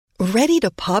Ready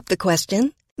to pop the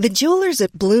question? The jewelers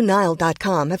at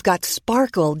BlueNile.com have got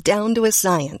sparkle down to a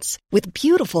science with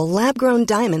beautiful lab-grown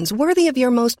diamonds worthy of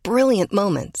your most brilliant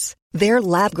moments. Their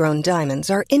lab-grown diamonds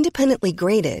are independently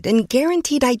graded and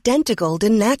guaranteed identical to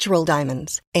natural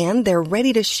diamonds, and they're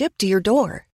ready to ship to your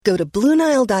door. Go to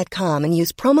BlueNile.com and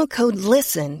use promo code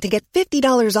LISTEN to get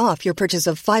 $50 off your purchase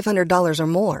of $500 or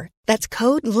more. That's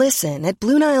code LISTEN at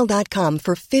BlueNile.com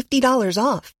for $50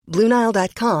 off.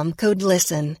 BlueNile.com, code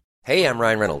LISTEN. Hey, I'm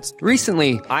Ryan Reynolds.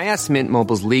 Recently, I asked Mint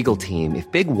Mobile's legal team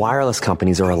if big wireless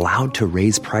companies are allowed to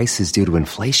raise prices due to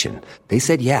inflation. They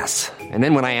said yes. And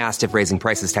then when I asked if raising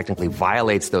prices technically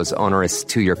violates those onerous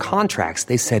two-year contracts,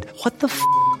 they said, "What the f***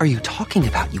 are you talking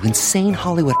about, you insane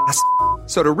Hollywood ass?"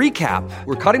 So to recap,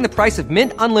 we're cutting the price of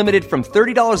Mint Unlimited from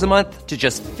 $30 a month to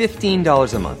just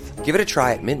 $15 a month. Give it a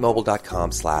try at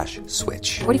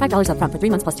mintmobile.com/switch. $45 up front for 3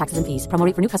 months plus taxes and fees. Promo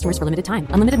rate for new customers for limited time.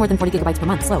 Unlimited more than 40 gigabytes per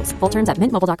month. Slows full terms at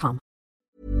mintmobile.com.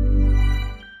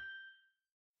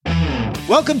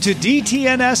 Welcome to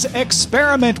DTNS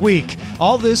Experiment Week.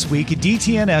 All this week,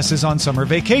 DTNS is on summer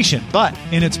vacation, but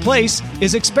in its place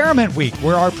is Experiment Week,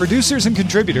 where our producers and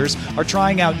contributors are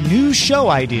trying out new show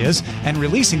ideas and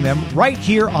releasing them right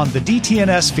here on the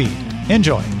DTNS feed.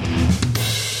 Enjoy.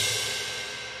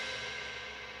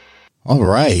 All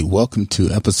right, welcome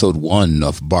to episode 1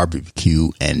 of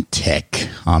BBQ and Tech.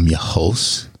 I'm your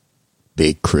host,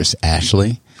 Big Chris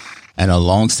Ashley. And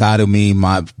alongside of me,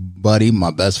 my buddy,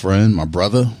 my best friend, my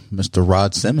brother, Mr.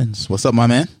 Rod Simmons. What's up, my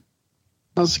man?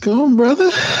 How's it going, brother?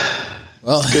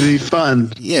 Well, it's going to be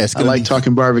fun. Yeah, I like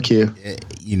talking barbecue.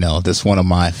 You know, that's one of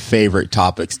my favorite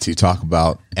topics to talk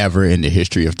about ever in the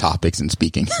history of topics and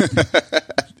speaking.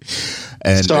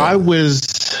 And so I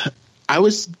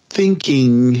was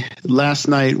thinking last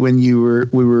night when I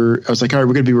was like, all right,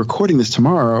 we're going to be recording this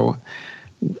tomorrow.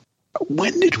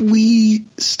 When did we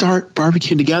start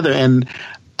barbecuing together? And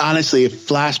honestly, it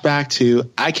flashed back to,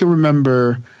 I can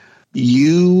remember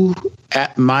you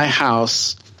at my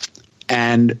house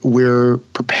and we're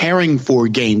preparing for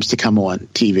games to come on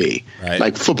TV, right?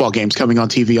 Like football games coming on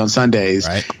TV on Sundays.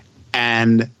 Right.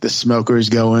 And the smoker is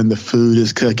going, the food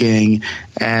is cooking.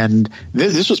 And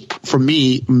this was, for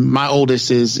me, my oldest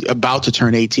is about to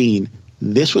turn 18.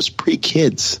 This was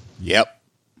pre-kids. Yep.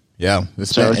 Yeah,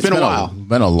 it's been a while.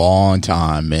 Been a long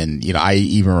time. And, you know, I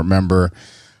even remember,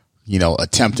 you know,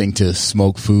 attempting to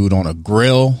smoke food on a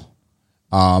grill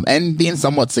and being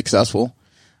somewhat successful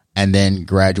and then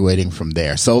graduating from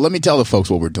there. So let me tell the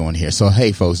folks what we're doing here. So,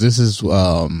 hey, folks, this is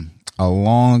a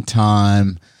long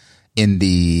time in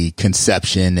the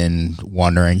conception and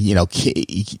wondering, you know,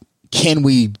 can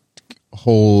we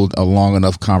hold a long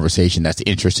enough conversation that's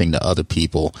interesting to other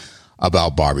people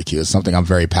about barbecue? It's something I'm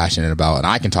very passionate about, and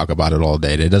I can talk about it all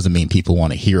day. That doesn't mean people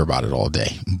want to hear about it all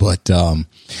day. But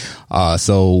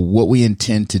so what we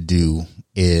intend to do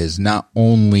is not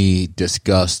only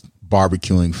discuss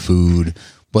barbecuing food,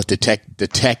 but the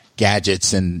tech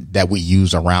gadgets and that we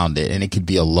use around it. And it could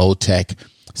be a low tech,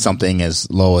 something as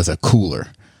low as a cooler,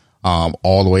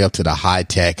 all the way up to the high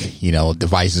tech, you know,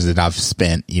 devices that I've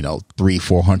spent, you know,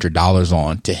 $300-400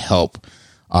 on to help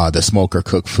the smoker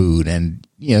cook food. And,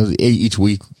 you know, each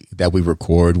week that we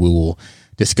record, we will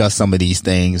discuss some of these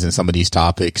things and some of these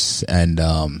topics and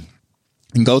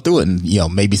go through it. And, you know,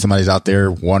 maybe somebody's out there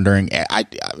wondering, I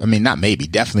mean, not maybe,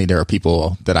 definitely there are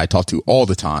people that I talk to all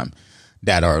the time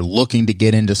that are looking to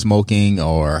get into smoking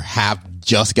or have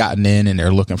just gotten in and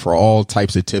they're looking for all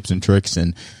types of tips and tricks.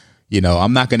 And, you know,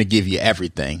 I'm not going to give you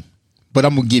everything, but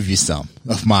I'm going to give you some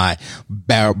of my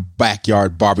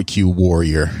backyard barbecue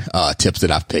warrior tips that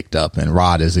I've picked up. And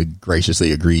Rod has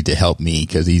graciously agreed to help me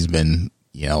because he's been,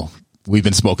 you know, we've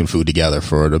been smoking food together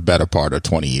for the better part of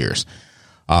 20 years.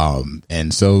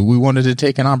 And so we wanted to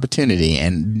take an opportunity,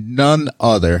 and none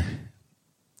other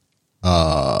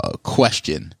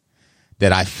question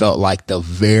that I felt like the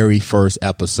very first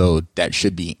episode that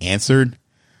should be answered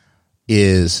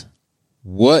is,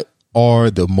 what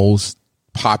are the most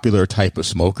popular type of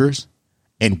smokers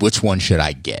and which one should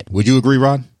I get? Would you agree,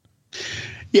 Ron?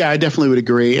 Yeah, I definitely would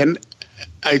agree. And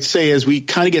I'd say as we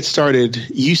kind of get started,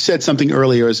 you said something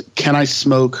earlier is, can I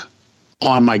smoke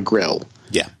on my grill?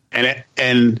 Yeah.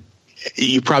 And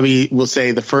you probably will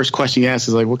say the first question you ask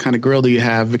is like, what kind of grill do you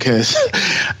have? Because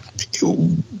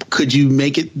could you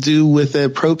make it do with a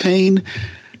propane?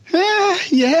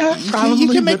 Yeah, probably. You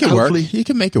can make it work. You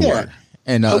can make it work.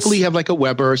 And hopefully you have like a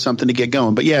Weber or something to get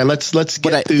going. But yeah, let's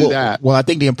get through that. Well, I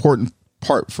think the important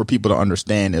part for people to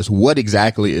understand is what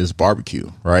exactly is barbecue,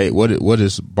 right? What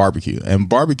is barbecue? And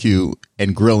barbecue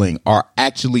and grilling are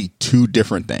actually two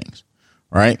different things,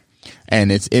 right?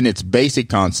 And it's in its basic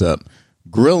concept.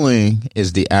 Grilling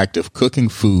is the act of cooking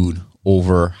food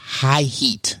over high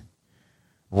heat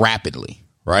rapidly,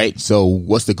 right? So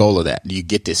what's the goal of that? You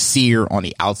get to sear on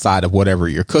the outside of whatever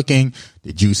you're cooking.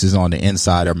 The juices on the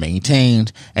inside are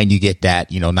maintained, and you get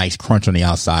that, nice crunch on the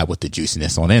outside with the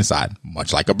juiciness on the inside,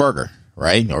 much like a burger,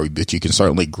 right? But you can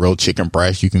certainly grill chicken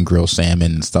breast. You can grill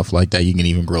salmon and stuff like that. You can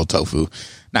even grill tofu.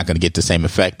 Not going to get the same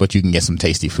effect, but you can get some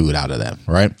tasty food out of that,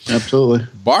 right? Absolutely.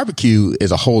 Barbecue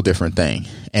is a whole different thing.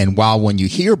 And while when you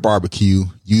hear barbecue,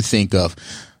 you think of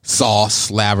sauce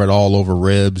slathered all over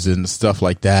ribs and stuff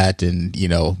like that. And,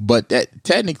 but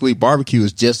technically barbecue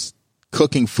is just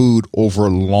cooking food over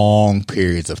long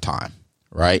periods of time,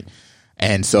 right?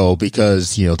 And so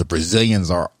because, the Brazilians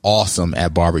are awesome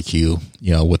at barbecue,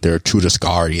 with their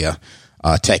churrascaria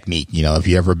technique. If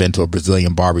you ever been to a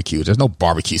Brazilian barbecue, there's no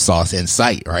barbecue sauce in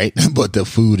sight, right? But the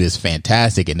food is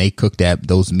fantastic, and they cook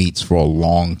those meats for a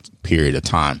long period of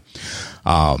time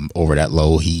over that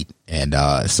low heat. And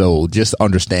so just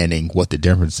understanding what the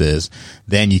difference is,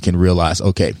 then you can realize,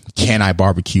 okay, can I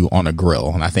barbecue on a grill?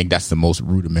 And I think that's the most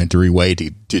rudimentary way to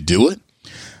do it.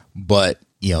 But,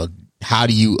 how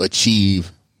do you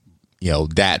achieve,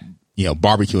 that,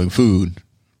 barbecuing food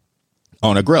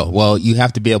on a grill? Well, you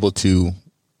have to be able to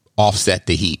offset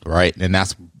the heat, right? And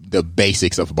that's the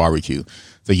basics of barbecue.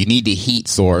 So you need the heat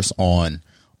source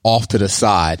off to the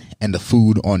side and the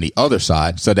food on the other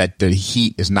side so that the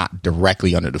heat is not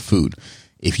directly under the food.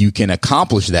 If you can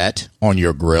accomplish that on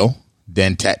your grill,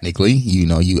 then technically,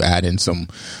 you add in some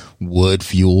wood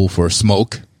fuel for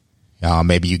smoke.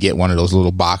 Maybe you get one of those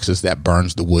little boxes that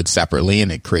burns the wood separately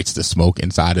and it creates the smoke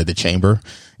inside of the chamber,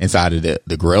 inside of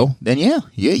the grill. Then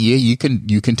you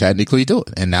can technically do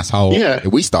it. And that's how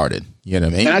we started. You know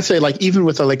what I mean? And I'd say even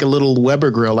with a little Weber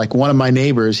grill, like one of my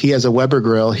neighbors, he has a Weber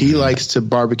grill. He likes to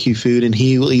barbecue food, and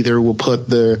he will put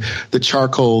the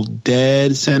charcoal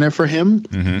dead center for him,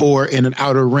 or in an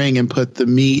outer ring and put the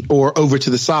meat, or over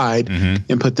to the side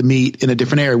and put the meat in a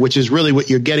different area, which is really what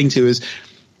you're getting to is,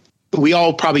 we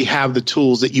all probably have the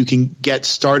tools that you can get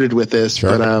started with this.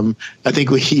 Sure. But I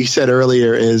think what you said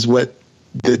earlier is what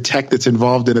the tech that's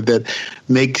involved in it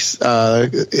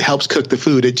that helps cook the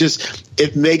food.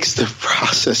 It makes the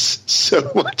process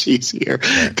so much easier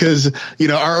because,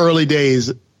 our early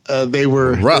days, they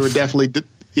were definitely,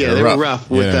 they were rough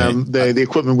with the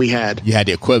equipment we had. You had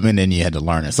the equipment and you had to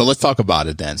learn it. So let's talk about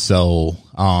it then. So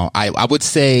I would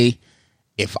say,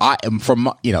 if I am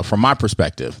from my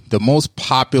perspective, the most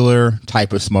popular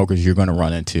type of smokers you're going to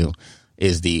run into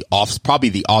is probably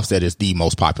the offset is the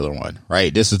most popular one,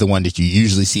 right? This is the one that you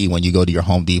usually see when you go to your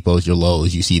Home Depots, your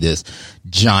Lowe's. You see this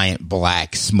giant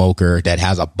black smoker that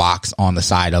has a box on the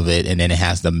side of it, and then it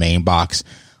has the main box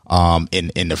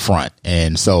in the front.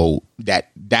 And so that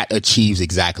achieves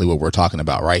exactly what we're talking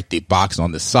about, right? The box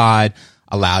on the side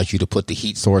allows you to put the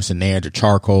heat source in there, the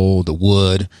charcoal, the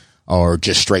wood, or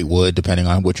just straight wood, depending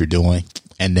on what you're doing.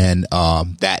 And then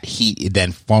that heat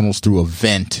then funnels through a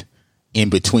vent in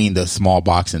between the small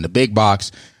box and the big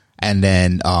box. And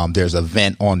then there's a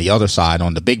vent on the other side,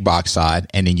 on the big box side.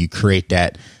 And then you create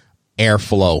that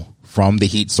airflow from the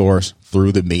heat source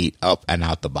through the meat up and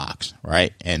out the box,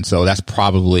 right? And so that's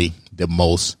probably the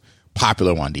most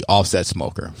popular one, the offset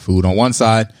smoker. Food on one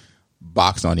side,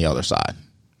 box on the other side.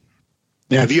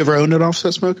 Yeah, have you ever owned an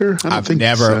offset smoker? I've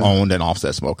never owned an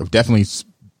offset smoker. I've definitely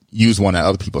used one at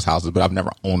other people's houses, but I've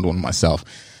never owned one myself.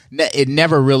 It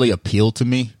never really appealed to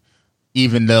me,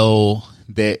 even though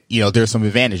there's some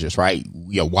advantages, right?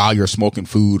 While you're smoking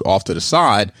food off to the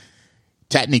side,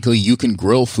 technically you can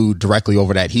grill food directly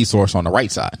over that heat source on the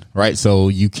right side, right? So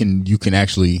you can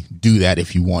actually do that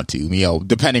if you want to,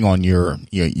 depending on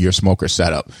your smoker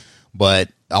setup. But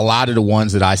a lot of the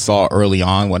ones that I saw early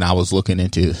on when I was looking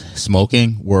into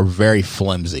smoking were very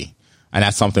flimsy. And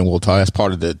that's something we'll talk, that's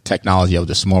part of the technology of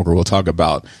the smoker we'll talk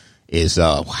about is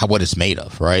what it's made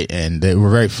of, right? And they were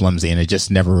very flimsy, and it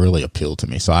just never really appealed to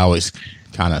me. So I always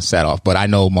kind of set off. But I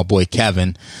know my boy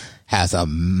Kevin has a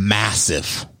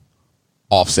massive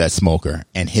offset smoker,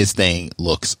 and his thing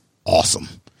looks awesome.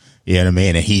 You know what I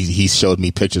mean? And he showed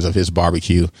me pictures of his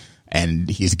barbecue, and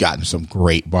he's gotten some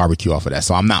great barbecue off of that.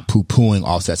 So I'm not poo-pooing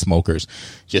offset smokers.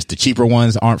 Just the cheaper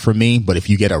ones aren't for me. But if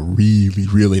you get a really,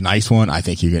 really nice one, I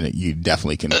think you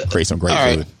definitely can create some great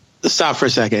food. Stop for a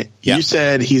second. Yeah. You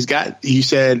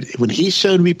said when he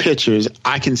showed me pictures,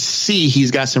 I can see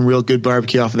he's got some real good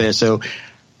barbecue off of there. So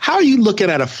how are you looking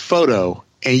at a photo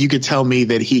and you could tell me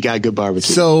that he got good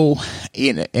barbecue? So,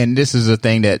 and this is a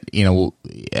thing that,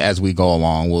 as we go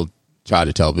along, we'll try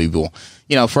to tell people,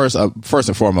 first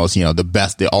and foremost,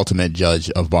 the ultimate judge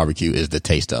of barbecue is the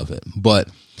taste of it. But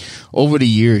over the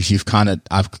years,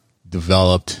 I've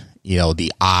developed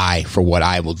the eye for what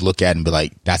I would look at and be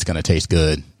like, that's going to taste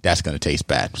good. That's going to taste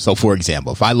bad. So for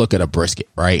example, if I look at a brisket,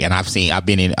 right, and I've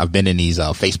been in these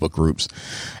Facebook groups,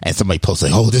 and somebody posts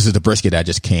like, oh, this is the brisket I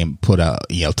just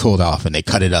tooled off, and they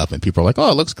cut it up, and people are like,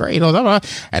 oh, it looks great.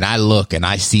 And I look and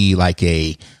I see like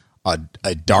a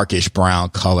darkish brown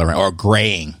coloring or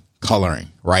graying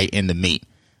coloring right in the meat.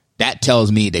 That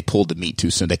tells me they pulled the meat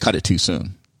too soon. They cut it too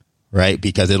soon, right?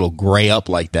 Because it'll gray up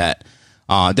like that.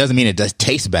 It doesn't mean it does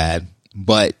taste bad,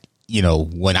 but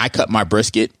when I cut my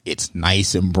brisket, it's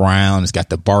nice and brown. It's got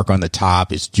the bark on the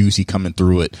top. It's juicy coming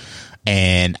through it.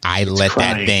 And I let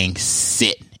that thing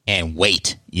sit and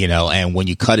wait, and when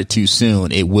you cut it too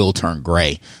soon, it will turn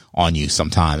gray on you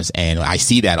sometimes. And I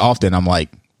see that often. I'm like,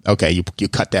 okay, you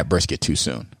cut that brisket too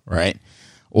soon, right?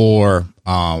 Or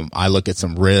I look at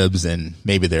some ribs and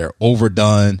maybe they're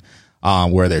overdone,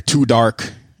 where they're too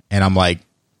dark. And I'm like,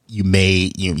 you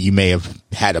may have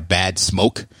had a bad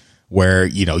smoke where,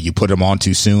 you put them on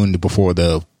too soon before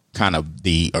the kind of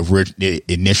the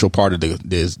initial part of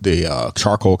the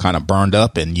charcoal kind of burned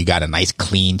up, and you got a nice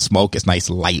clean smoke. It's nice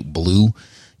light blue.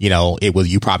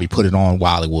 You probably put it on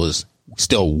while it was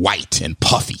still white and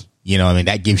puffy.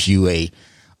 That gives you a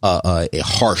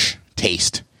harsh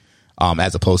taste,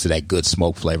 as opposed to that good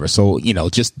smoke flavor. So,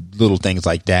 just little things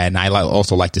like that. And I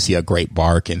also like to see a great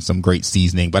bark and some great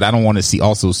seasoning, but I don't want to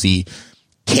see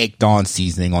caked on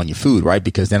seasoning on your food, right?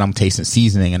 Because then I'm tasting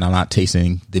seasoning and I'm not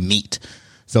tasting the meat.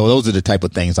 So those are the type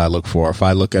of things I look for. If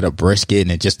I look at a brisket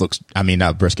and it just looks,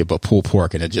 not brisket, but pulled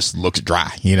pork, and it just looks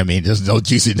dry, there's no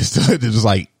juiciness to it. It's just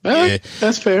like,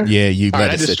 that's fair. Yeah, you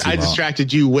let it sit too long. I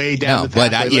distracted you way down the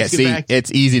pathway.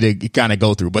 It's easy to kind of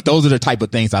go through, but those are the type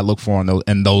of things I look for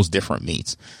in those different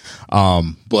meats.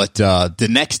 But the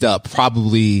next up,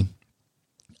 probably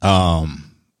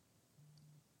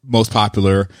most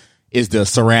popular, is the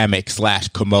ceramic /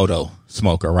 Komodo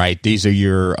smoker, right? These are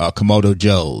your Komodo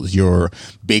Joes, your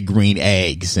big green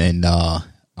eggs, and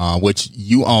which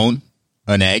you own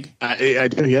an egg. I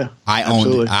do, yeah.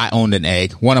 I owned an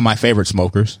egg. One of my favorite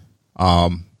smokers.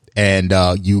 And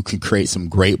you can create some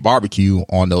great barbecue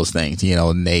on those things,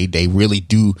 and they really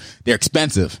do. They're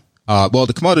expensive. Well,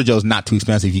 the Komodo Joe is not too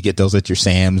expensive. You get those at your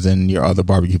Sam's and your other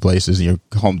barbecue places and your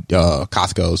home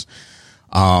Costco's.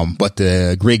 But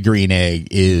the Big Green Egg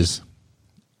is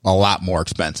a lot more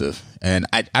expensive. And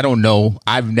I don't know.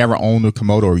 I've never owned a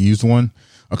Komodo or used one,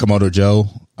 a Komodo Joe.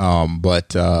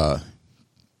 But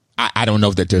I don't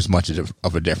know that there's much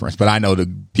of a difference. But I know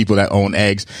the people that own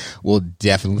eggs will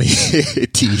definitely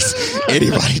tease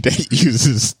anybody that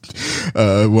uses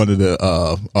one of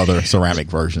the other ceramic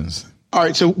versions. All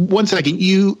right. So 1 second.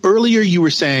 Earlier you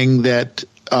were saying that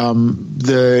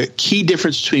the key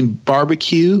difference between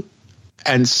barbecue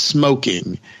and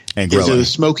smoking and grilling.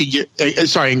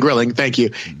 And grilling. Thank you.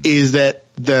 Is that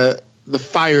the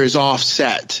fire is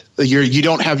offset? You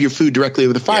don't have your food directly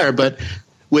over the fire, yeah. But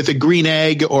with a green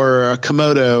egg or a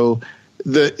Komodo,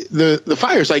 the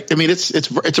fire's like,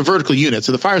 it's a vertical unit,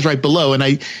 so the fire's right below. And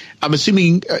I'm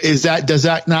assuming does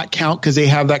that not count because they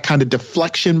have that kind of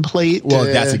deflection plate? Well,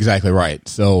 that's exactly right.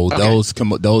 So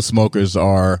okay. Those smokers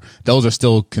are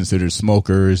still considered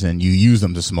smokers, and you use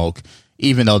them to smoke,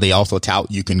 even though they also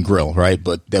tout you can grill, right?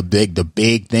 But the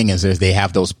big thing is they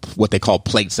have those what they call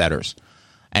plate setters,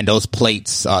 and those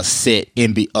plates sit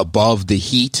above the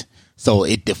heat. So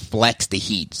it deflects the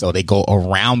heat. So they go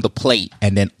around the plate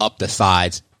and then up the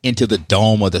sides into the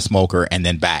dome of the smoker and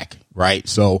then back, right?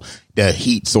 So the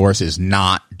heat source is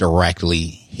not directly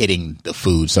hitting the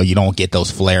food. So you don't get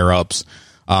those flare-ups,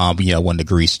 when the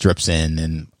grease drips in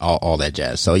and all that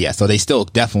jazz. So, yeah, so they still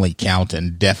definitely count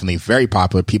and definitely very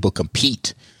popular. People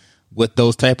compete with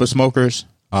those type of smokers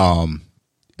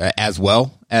as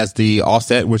well as the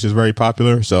offset, which is very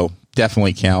popular. So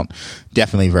definitely count,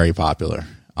 definitely very popular.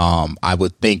 I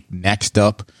would think next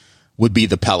up would be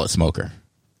the pellet smoker.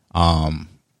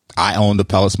 I own the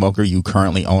pellet smoker. You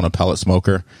currently own a pellet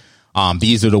smoker.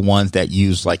 These are the ones that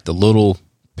use like the little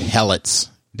pellets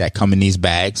that come in these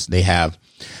bags. They have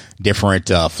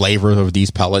different flavors of these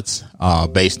pellets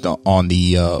based on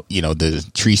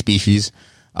the tree species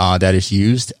that is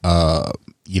used.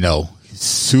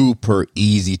 Super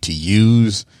easy to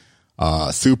use,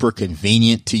 super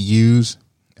convenient to use,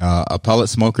 a pellet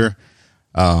smoker.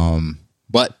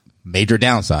 But major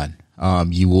downside,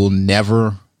 you will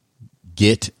never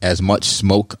get as much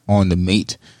smoke on the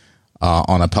meat,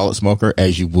 on a pellet smoker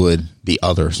as you would the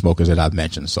other smokers that I've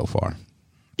mentioned so far.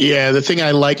 Yeah, the thing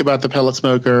I like about the pellet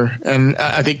smoker, and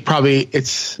I think probably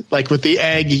it's like with the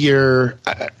egg,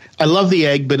 I love the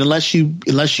egg, but unless you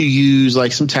use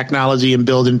like some technology and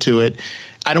build into it,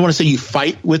 I don't want to say you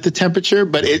fight with the temperature,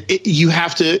 but you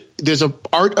have to. There's an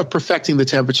art of perfecting the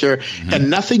temperature,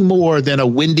 and nothing more than a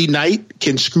windy night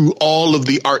can screw all of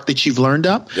the art that you've learned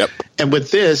up. Yep. And with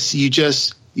this, you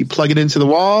plug it into the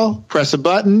wall, press a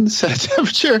button, set a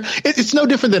temperature. It's no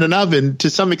different than an oven to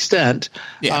some extent.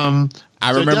 Yeah.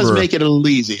 I remember, it does make it a little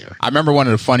easier. I remember one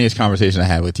of the funniest conversations I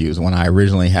had with you is when I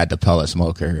originally had the pellet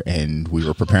smoker and we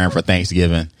were preparing for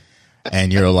Thanksgiving,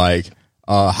 and you're like,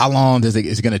 how long is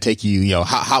it going to take you?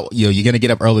 How you're going to get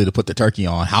up early to put the turkey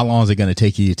on. How long is it going to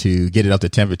take you to get it up to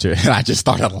temperature? And I just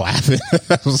started laughing.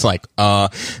 I was like,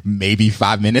 maybe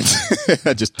 5 minutes.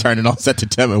 I just turn it on, set the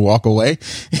temp, and walk away.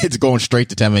 It's going straight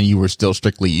to temp, and you were still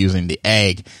strictly using the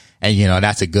egg. And,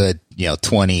 that's a good,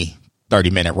 20,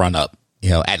 30-minute run up,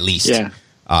 at least. Yeah.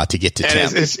 To get to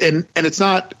temp. And it's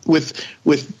not with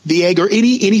the egg or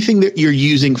anything that you're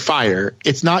using fire.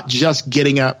 It's not just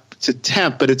getting up to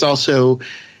temp, but it's also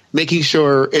making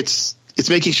sure it's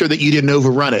making sure that you didn't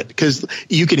overrun it, because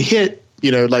you can hit,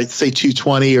 like say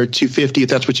 220 or 250 if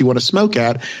that's what you want to smoke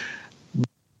at,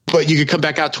 but you could come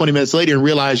back out 20 minutes later and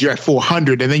realize you're at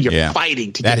 400, and then you're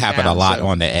fighting to get that happened down, a lot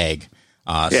on the egg.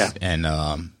 But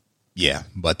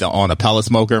on a pellet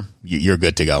smoker, you're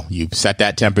good to go. You set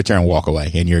that temperature and walk away,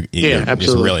 and you're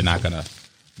just really not going to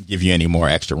give you any more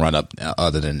extra run up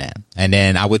other than that. And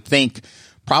then I would think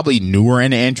probably newer in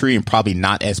the entry and probably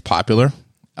not as popular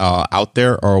out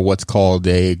there are what's called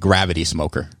a gravity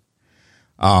smoker.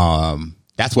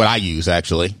 That's what I use,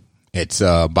 actually. It's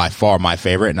by far my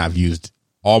favorite, and I've used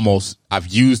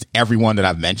every one that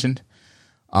I've mentioned.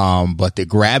 But the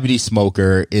gravity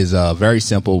smoker is a very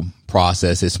simple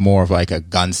process. It's more of like a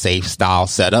gun safe style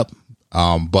setup.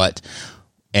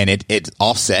 It's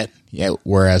offset. Yeah.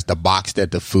 Whereas the box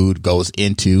that the food goes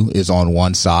into is on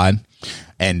one side,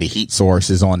 and the heat source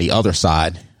is on the other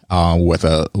side, with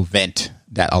a vent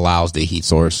that allows the heat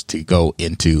source to go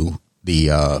into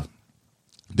the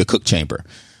cook chamber.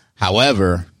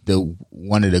 However,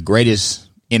 one of the greatest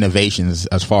innovations,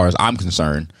 as far as I'm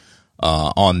concerned,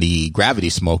 on the gravity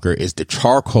smoker is the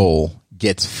charcoal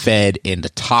gets fed in the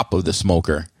top of the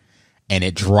smoker, and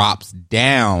it drops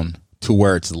down to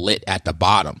where it's lit at the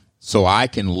bottom. So I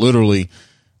can literally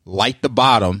light the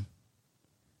bottom,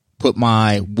 put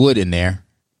my wood in there,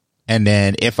 and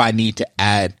then if I need to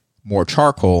add more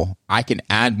charcoal, I can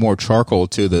add more charcoal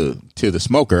to the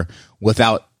smoker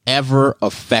without ever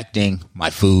affecting my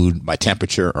food, my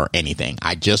temperature, or anything.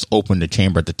 I just open the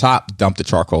chamber at the top, dump the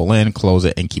charcoal in, close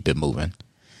it, and keep it moving.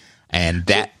 And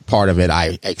that part of it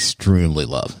I extremely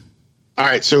love. All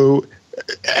right, so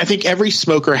I think every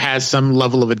smoker has some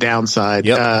level of a downside.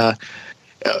 Yep.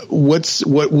 What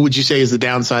would you say is the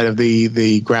downside of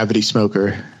the gravity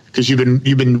smoker? Because you've been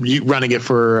running it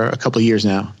for a couple of years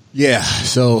now. Yeah.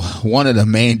 So one of the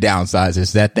main downsides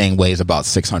is that thing weighs about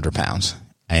 600 pounds,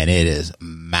 and it is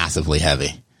massively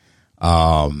heavy.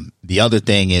 The other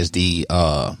thing is the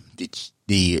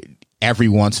every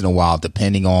once in a while,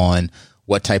 depending on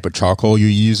what type of charcoal you're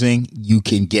using, you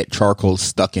can get charcoal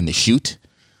stuck in the chute.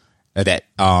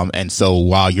 And so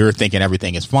while you're thinking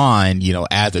everything is fine,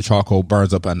 as the charcoal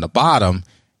burns up on the bottom,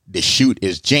 the chute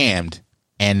is jammed,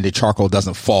 and the charcoal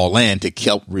doesn't fall in to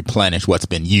help replenish what's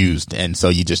been used. And so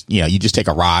you just take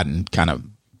a rod and kind of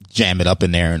jam it up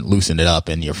in there and loosen it up,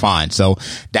 and you're fine. So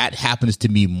that happens to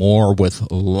me more with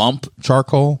lump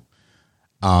charcoal,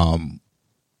 and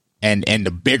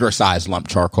the bigger size lump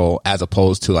charcoal, as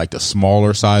opposed to like the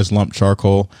smaller size lump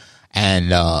charcoal.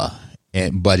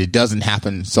 But it doesn't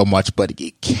happen so much, but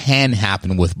it can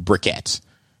happen with briquettes.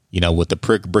 With the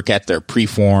briquettes, they're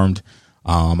preformed.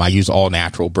 I use all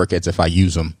natural briquettes if I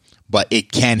use them, but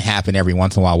it can happen every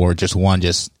once in a while where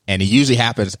and it usually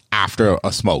happens after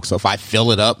a smoke. So if I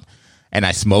fill it up and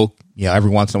I smoke,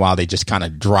 every once in a while they just kind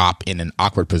of drop in an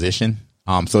awkward position.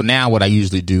 So now what I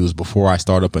usually do is before I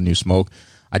start up a new smoke,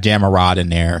 I jam a rod in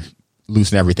there,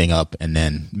 loosen everything up, and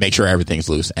then make sure everything's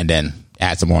loose, and then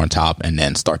add some more on top, and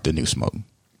then start the new smoke.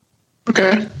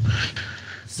 Okay.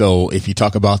 So if you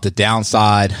talk about the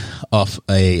downside of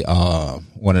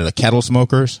one of the kettle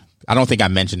smokers, I don't think I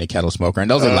mentioned the kettle smoker, and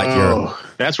those are like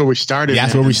that's where we started.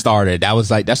 That's where we started.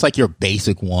 That's like your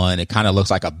basic one. It kind of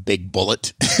looks like a big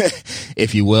bullet,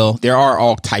 if you will. There are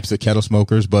all types of kettle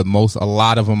smokers, but a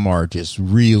lot of them are just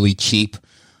really cheap.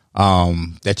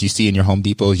 That you see in your Home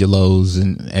Depots, your Lowe's,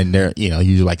 and they're,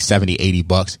 usually like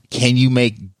 $70-$80. Can you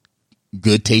make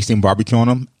good tasting barbecue on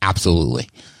them? Absolutely.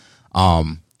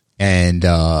 But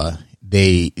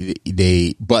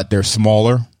they're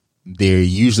smaller, they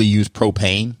usually use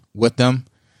propane with them.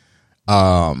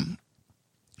 So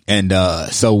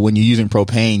when you're using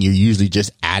propane, you're usually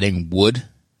just adding wood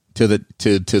to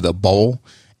the bowl,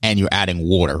 and you're adding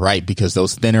water, right? Because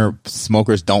those thinner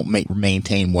smokers don't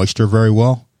maintain moisture very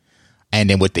well. And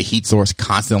then with the heat source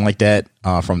constant like that,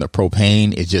 from the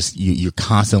propane, it's just, you're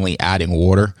constantly adding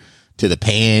water to the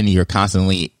pan. You're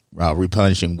constantly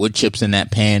replenishing wood chips in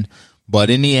that pan. But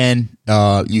in the end,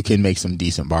 you can make some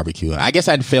decent barbecue. I guess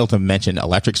I'd failed to mention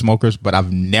electric smokers, but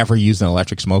I've never used an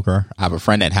electric smoker. I have a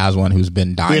friend that has one who's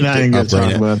been dying to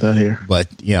talk about that here. But,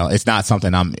 it's not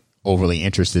something I'm overly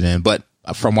interested in. But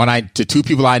from to two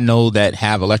people I know that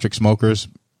have electric smokers,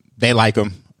 they like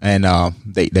them. And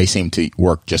they seem to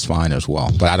work just fine as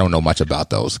well. But I don't know much about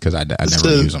those because I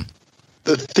never use them.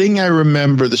 The thing I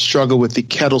remember, the struggle with the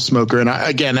kettle smoker, and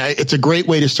it's a great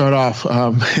way to start off.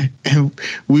 And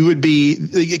we would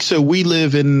be, so we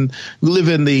live in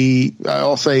the,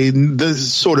 I'll say the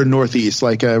sort of Northeast,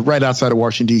 like right outside of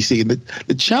Washington, D.C. And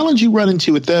the challenge you run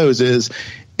into with those is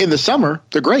in the summer,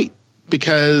 they're great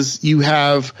because you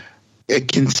have a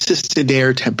consistent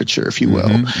air temperature, if you will.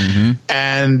 Mm-hmm.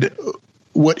 And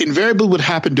what invariably would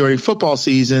happen during football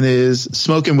season is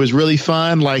smoking was really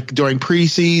fun, like during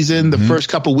preseason, the first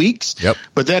couple weeks. Yep.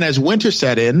 But then as winter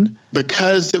set in,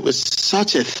 because it was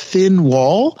such a thin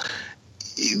wall,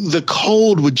 the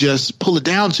cold would just pull it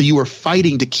down. So you were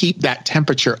fighting to keep that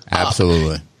temperature up.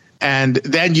 Absolutely. And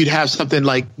then you'd have something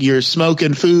like you're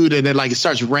smoking food and then like it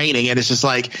starts raining and it's just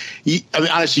like,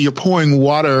 honestly, you're pouring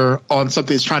water on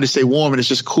something that's trying to stay warm and it's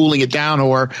just cooling it down,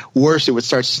 or worse, it would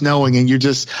start snowing and you're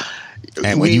just...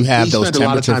 And when you have those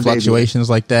temperature fluctuations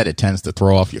like that, it tends to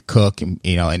throw off your cook, and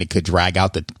and it could drag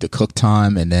out the cook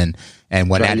time. And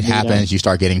when that happens, you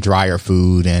start getting drier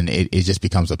food, and it just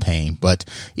becomes a pain. But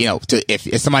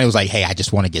if somebody was like, "Hey, I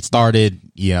just want to get started,"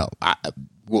 go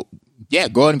ahead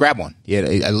and grab one. Yeah,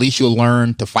 at least you'll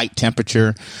learn to fight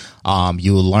temperature.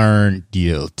 You'll learn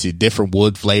to different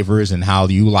wood flavors and how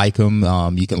you like them.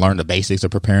 You can learn the basics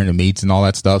of preparing the meats and all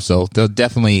that stuff. So they're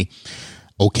definitely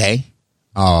okay.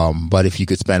 But if you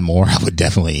could spend more, I would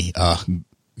definitely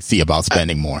see about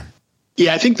spending more.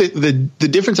 Yeah, I think that the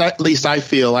difference, at least I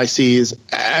feel I see, is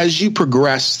as you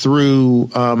progress through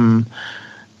the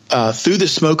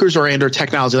smokers or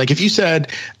technology. Like if you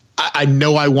said, I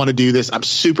know I want to do this, I'm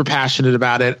super passionate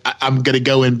about it, I'm going to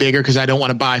go in bigger because I don't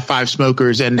want to buy 5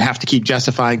 smokers and have to keep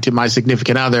justifying to my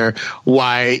significant other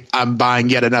why I'm buying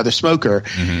yet another smoker.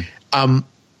 Mm-hmm.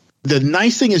 The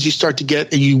nice thing is you start to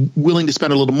get, and you willing to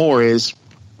spend a little more is,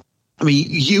 I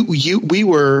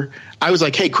was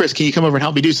like, hey, Chris, can you come over and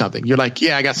help me do something? You're like,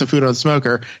 yeah, I got some food on the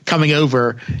smoker. Coming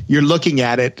over, you're looking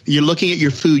at it. You're looking at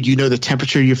your food. You know the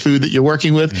temperature of your food that you're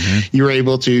working with. Mm-hmm. You're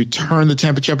able to turn the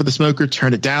temperature up of the smoker,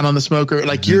 turn it down on the smoker.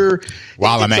 Like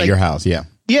while I'm at your house. Yeah.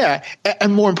 Yeah.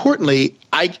 And more importantly,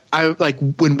 I like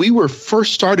when we were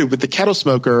first started with the kettle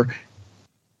smoker,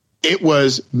 it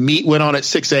was meat went on at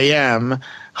 6 a.m.,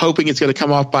 hoping it's going to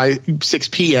come off by 6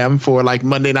 p.m. for like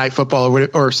Monday night football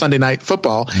or Sunday night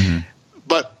football. Mm-hmm.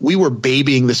 But we were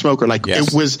babying the smoker. Like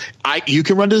It was, you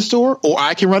can run to the store or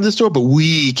I can run to the store, but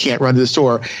we can't run to the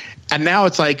store. And now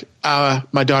it's like,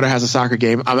 my daughter has a soccer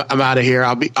game. I'm out of here.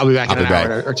 I'll be back in an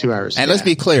hour or 2 hours. And let's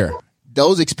be clear.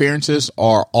 Those experiences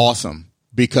are awesome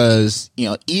because,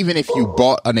 even if you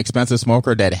bought an expensive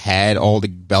smoker that had all the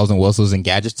bells and whistles and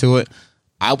gadgets to it,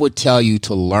 I would tell you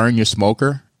to learn your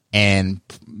smoker and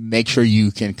make sure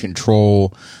you can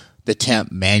control the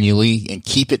temp manually and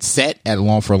keep it set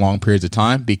for long periods of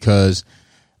time because,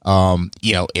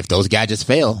 if those gadgets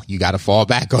fail, you got to fall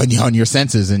back on your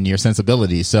senses and your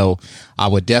sensibilities. So I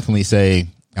would definitely say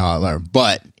learn,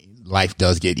 but life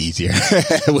does get easier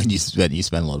when you spend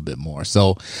a little bit more.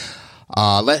 So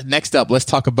next up, let's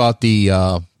talk about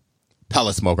the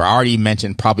pellet smoker. I already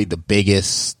mentioned probably the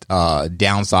biggest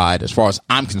downside as far as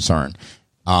I'm concerned.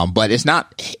 But it's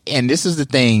not, and this is the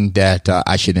thing that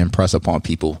I should impress upon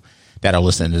people that are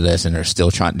listening to this and are still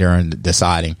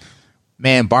deciding,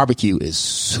 man, barbecue is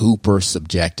super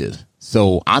subjective.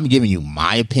 So I'm giving you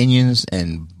my opinions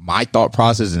and my thought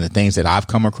process and the things that I've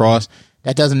come across.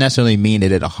 That doesn't necessarily mean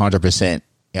that it 100%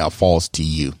 falls to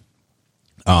you.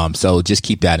 So just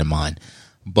keep that in mind.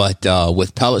 But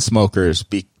with pellet smokers,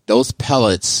 those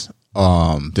pellets,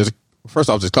 there's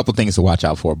a couple things to watch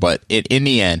out for. But in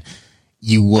the end,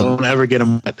 you don't ever get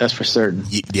them wet. That's for certain.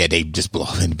 Yeah, they just blow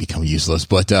and become useless.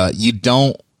 But you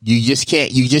just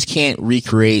can't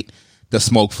recreate the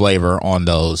smoke flavor on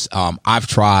those. I've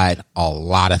tried a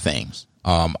lot of things.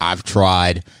 I've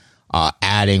tried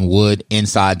adding wood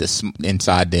inside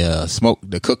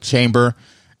the cook chamber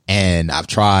And I've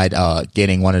tried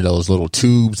getting one of those little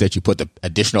tubes that you put the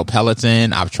additional pellets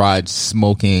in. I've tried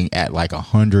smoking at like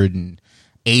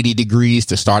 180 degrees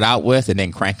to start out with and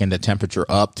then cranking the temperature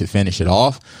up to finish it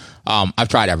off. I've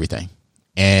tried everything.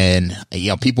 And,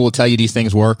 people will tell you these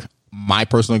things work. My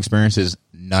personal experience is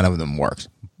none of them works.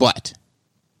 But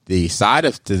the side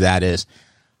to that is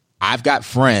I've got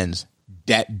friends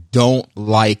that don't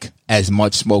like as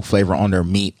much smoke flavor on their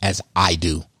meat as I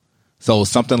do. So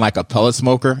something like a pellet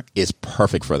smoker is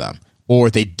perfect for them. Or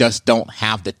they just don't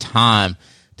have the time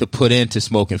to put into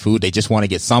smoking food. They just want to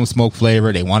get some smoke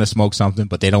flavor. They want to smoke something,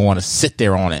 but they don't want to sit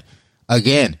there on it.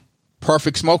 Again,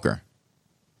 perfect smoker.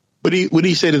 What do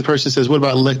you say to the person who says, what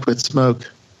about liquid smoke?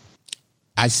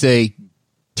 I say,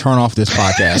 turn off this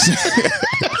podcast.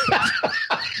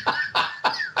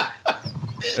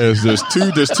 There's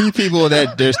two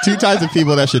types of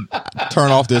people that should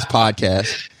turn off this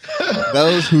podcast.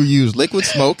 Those who use liquid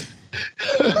smoke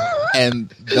and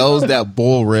those that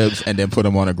boil ribs and then put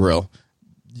them on a grill.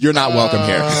 You're not welcome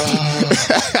here.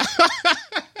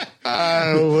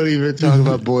 What are you even talking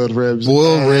about? Boiled ribs?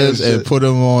 Boiled ribs and put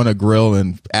them on a grill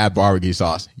and add barbecue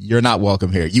sauce. You're not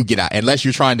welcome here. You get out. Unless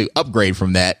you're trying to upgrade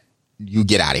from that, you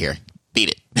get out of here.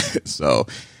 Beat it. So,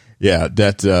 yeah,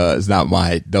 those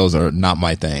are not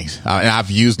my things. And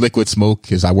I've used liquid smoke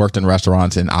because I worked in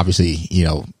restaurants and obviously, you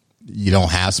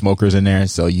don't have smokers in there.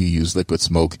 So you use liquid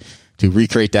smoke to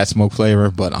recreate that smoke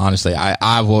flavor. But honestly,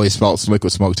 I've always felt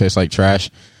liquid smoke tastes like trash.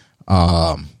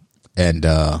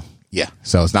 Yeah,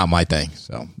 so it's not my thing.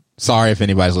 So sorry if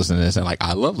anybody's listening to this and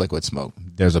I love liquid smoke.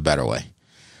 There's a better way.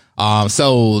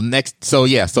 So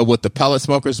with the pellet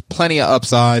smokers, plenty of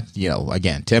upside,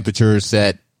 again, temperature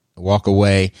set, walk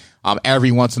away.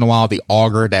 Every once in a while, the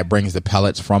auger that brings the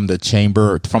pellets from the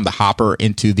chamber, from the hopper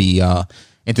into the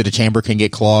chamber can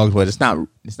get clogged, but it's not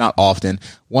often.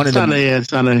 It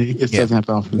doesn't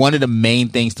happen often. One of the main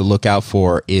things to look out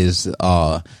for is,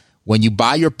 when you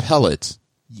buy your pellets,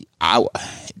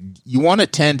 you want to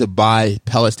tend to buy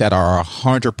pellets that are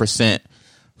 100%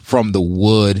 from the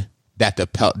wood that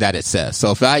it says.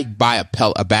 So if I buy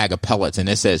a bag of pellets and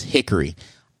it says hickory,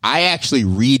 I actually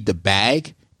read the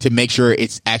bag to make sure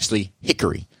it's actually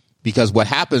hickory. Because what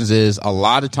happens is a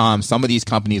lot of times some of these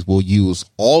companies will use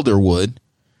alder wood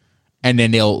and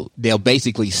then they'll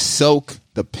basically soak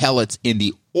the pellets in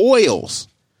the oils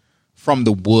from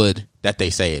the wood that they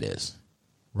say it is.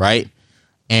 Right?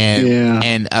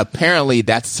 And apparently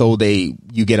that's so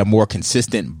you get a more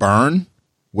consistent burn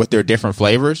with their different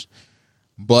flavors.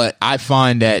 But I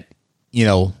find that,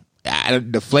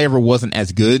 the flavor wasn't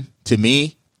as good to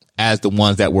me as the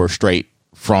ones that were straight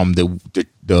from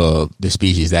the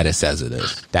species that it says it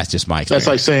is. That's just my experience.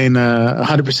 That's like saying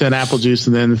 100% apple juice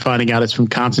and then finding out it's from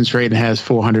concentrate and has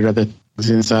 400 other things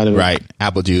inside of it. Right.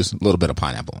 Apple juice, a little bit of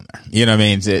pineapple in there. You know what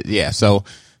I mean? So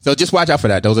just watch out for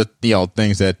that. Those are,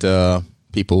 things that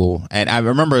people, and I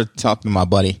remember talking to my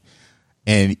buddy,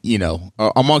 and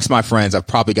amongst my friends, I've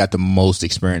probably got the most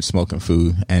experience smoking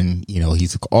food, and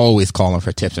he's always calling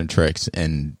for tips and tricks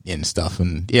and stuff,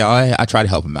 and I try to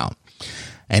help him out.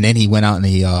 And then he went out and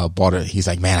he bought it. He's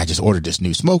like, man, I just ordered this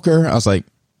new smoker. I was like,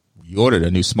 you ordered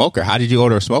a new smoker? How did you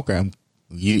order a smoker?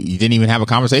 You didn't even have a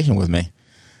conversation with me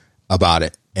about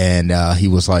it. And he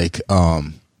was like,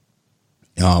 well,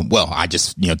 I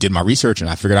just, did my research and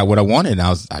I figured out what I wanted. And I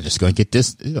was just going to get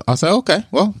this. I was like, okay,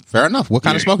 well, fair enough. What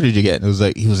kind of smoker did you get? He was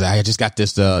like, I just got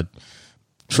this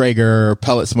Traeger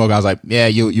pellet smoker. I was like, yeah,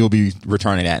 you'll be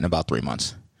returning that in about 3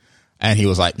 months. And he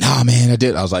was like, nah, man, I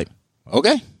did. I was like,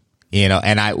 okay.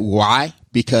 And why?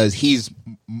 Because he's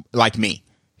like me.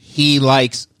 He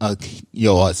likes a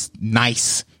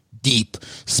nice, deep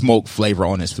smoke flavor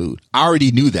on his food. I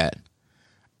already knew that.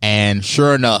 And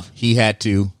sure enough, he had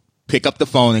to pick up the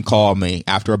phone and call me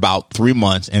after about 3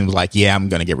 months and was like, yeah, I'm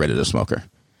going to get rid of the smoker.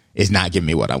 It's not giving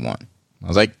me what I want. I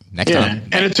was like, next time.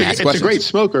 And it's a great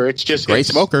smoker. It's just great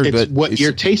smoker. It's what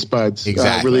your taste buds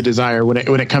really desire when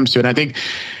it comes to it. And I think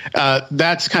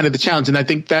that's kind of the challenge. And I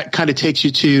think that kind of takes you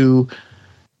to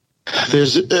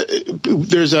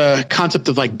there's a concept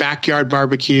of like backyard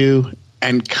barbecue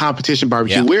and competition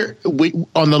barbecue. Yeah. Where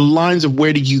on the lines of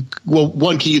where do you? Well,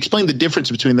 one, can you explain the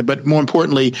difference between them? But more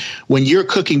importantly, when you're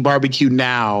cooking barbecue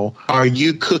now, are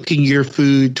you cooking your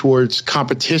food towards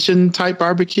competition type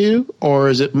barbecue, or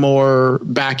is it more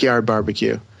backyard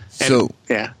barbecue? So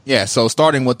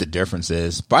starting with the difference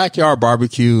is backyard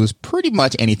barbecue is pretty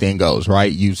much anything goes,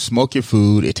 right? You smoke your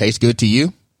food, it tastes good to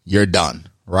you, you're done,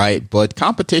 right? But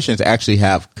competitions actually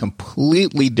have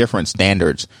completely different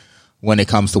standards when it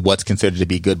comes to what's considered to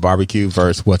be good barbecue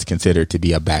versus what's considered to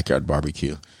be a backyard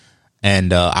barbecue.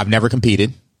 And I've never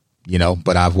competed.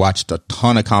 but I've watched a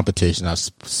ton of competition.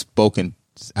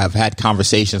 I've had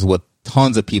conversations with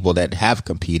tons of people that have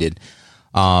competed.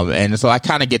 And so I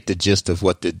kind of get the gist of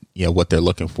what they're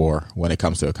looking for when it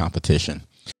comes to a competition.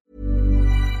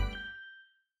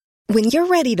 When you're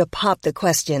ready to pop the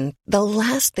question, the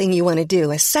last thing you want to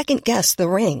do is second guess the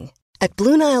ring. At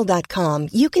BlueNile.com,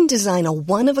 you can design a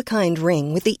one-of-a-kind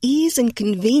ring with the ease and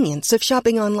convenience of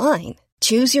shopping online.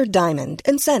 Choose your diamond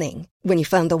and setting. When you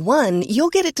find the one, you'll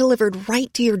get it delivered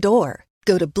right to your door.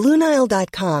 Go to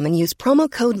BlueNile.com and use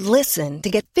promo code LISTEN to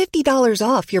get $50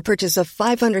 off your purchase of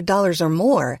 $500 or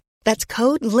more. That's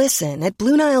code LISTEN at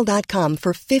BlueNile.com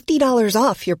for $50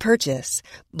 off your purchase.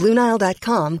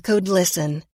 BlueNile.com, code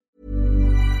LISTEN.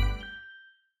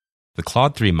 The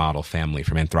Claude 3 model family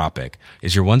from Anthropic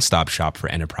is your one-stop shop for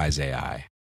enterprise AI.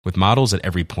 With models at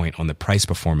every point on the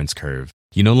price-performance curve,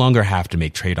 you no longer have to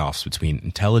make trade-offs between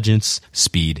intelligence,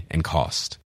 speed, and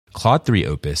cost. Claude 3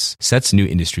 Opus sets new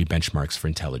industry benchmarks for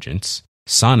intelligence.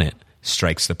 Sonnet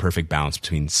strikes the perfect balance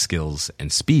between skills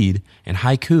and speed. And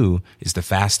Haiku is the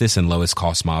fastest and lowest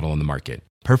cost model in the market,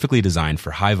 perfectly designed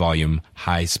for high-volume,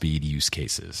 high-speed use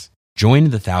cases. Join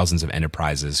the thousands of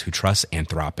enterprises who trust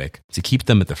Anthropic to keep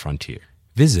them at the frontier.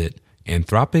 Visit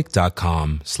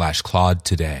anthropic.com/Claude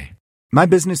today. My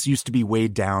business used to be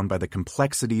weighed down by the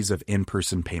complexities of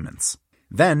in-person payments.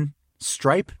 Then,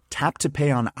 Stripe Tap to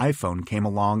Pay on iPhone came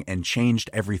along and changed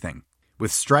everything.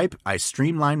 With Stripe, I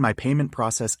streamlined my payment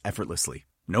process effortlessly.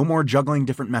 No more juggling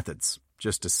different methods.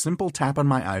 Just a simple tap on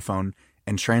my iPhone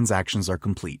and transactions are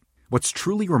complete. What's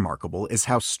truly remarkable is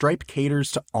how Stripe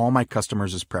caters to all my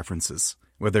customers' preferences.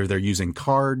 Whether they're using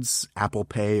cards, Apple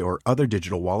Pay, or other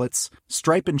digital wallets,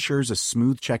 Stripe ensures a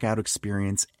smooth checkout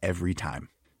experience every time.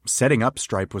 Setting up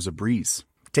Stripe was a breeze,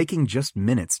 taking just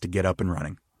minutes to get up and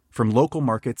running. From local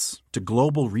markets to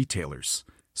global retailers,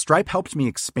 Stripe helped me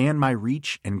expand my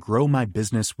reach and grow my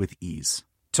business with ease.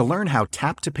 To learn how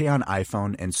Tap to Pay on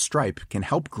iPhone and Stripe can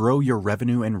help grow your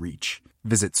revenue and reach,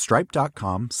 visit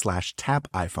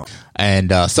stripe.com/tapiphone.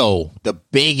 And so the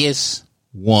biggest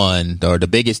one, or the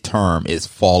biggest term, is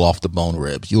fall off the bone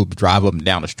ribs. You'll drive up and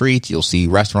down the streets. You'll see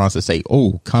restaurants that say,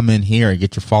 "Oh, come in here and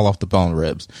get your fall off the bone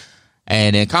ribs."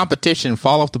 And in competition,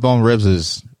 fall off the bone ribs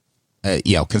is,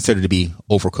 considered to be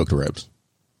overcooked ribs.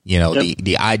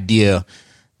 The idea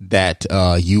that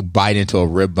you bite into a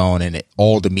rib bone and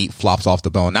all the meat flops off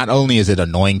the bone. Not only is it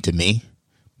annoying to me,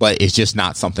 but it's just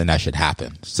not something that should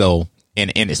happen. So, and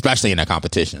especially in a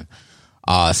competition.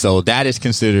 So that is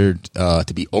considered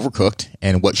to be overcooked.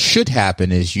 And what should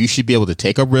happen is you should be able to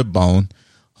take a rib bone,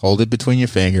 hold it between your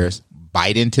fingers,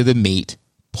 bite into the meat,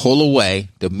 pull away.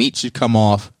 The meat should come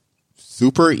off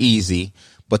super easy,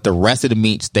 but the rest of the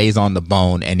meat stays on the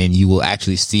bone. And then you will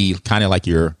actually see kind of like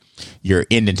your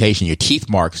indentation, your teeth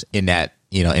marks in that,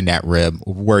 in that rib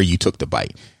where you took the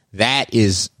bite. That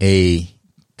is a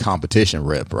competition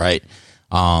rib, right?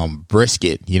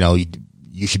 Brisket,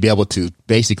 you should be able to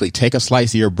basically take a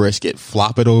slice of your brisket,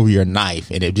 flop it over your knife,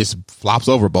 and it just flops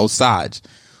over both sides.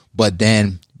 But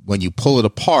then when you pull it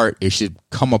apart, it should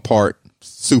come apart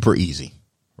super easy,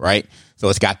 right?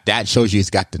 So that shows you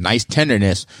it's got the nice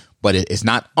tenderness, but it's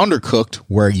not undercooked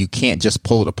where you can't just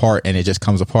pull it apart and it just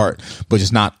comes apart, but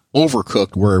it's not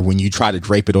overcooked where when you try to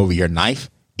drape it over your knife,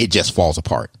 it just falls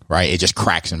apart, right? It just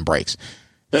cracks and breaks.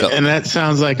 So, and that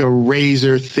sounds like a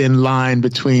razor thin line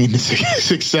between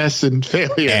success and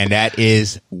failure. And that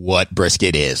is what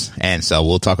brisket is. And so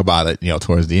we'll talk about it,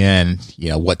 towards the end,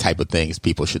 what type of things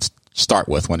people should start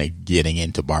with when they're getting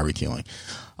into barbecuing.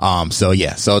 So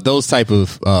those type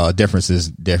of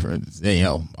differences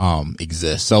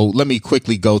exist. So let me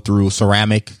quickly go through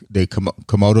ceramic, the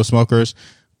Komodo smokers,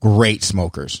 great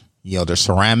smokers. They're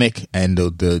ceramic, and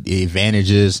the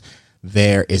advantages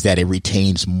there is that it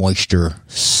retains moisture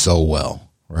so well,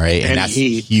 right? And that's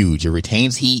heat. Huge. It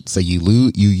retains heat, so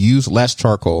you use less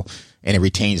charcoal, and it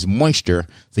retains moisture,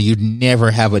 so you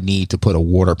never have a need to put a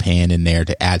water pan in there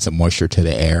to add some moisture to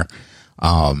the air.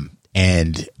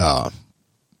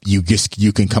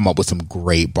 You can come up with some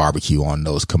great barbecue on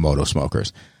those Komodo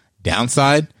smokers.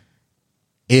 Downside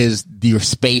is your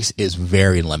space is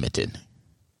very limited.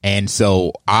 And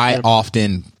so I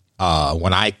often,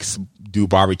 when I do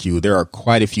barbecue, there are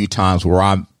quite a few times where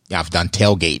I've done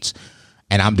tailgates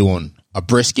and I'm doing a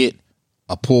brisket,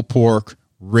 a pulled pork,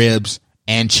 ribs,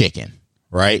 and chicken,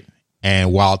 right?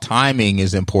 And while timing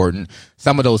is important,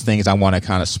 some of those things I want to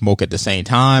kind of smoke at the same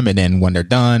time. And then when they're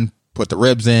done, put the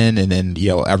ribs in, and then,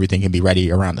 everything can be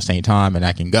ready around the same time and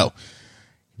I can go.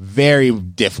 Very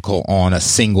difficult on a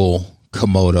single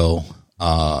Komodo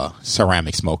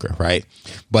ceramic smoker, right?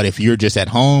 But if you're just at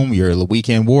home, you're a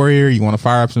weekend warrior, you want to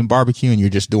fire up some barbecue and you're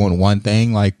just doing one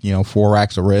thing, like, 4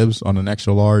 racks of ribs on an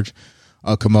extra large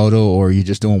Komodo, or you're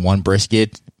just doing one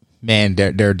brisket, man,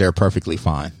 they're perfectly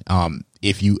fine.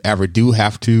 If you ever do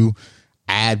have to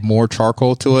add more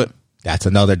charcoal to it, that's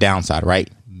another downside, right?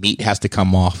 Meat has to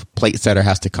come off, plate setter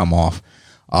has to come off.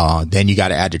 Then you got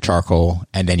to add your charcoal,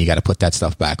 and then you got to put that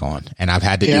stuff back on. And I've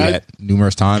had to do that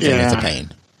numerous times, and it's a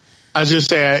pain. I was just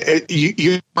saying,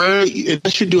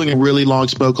 unless you're doing a really long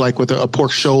smoke, like with a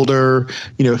pork shoulder,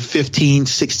 15,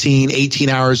 16, 18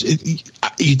 hours,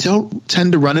 you don't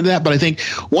tend to run into that. But I think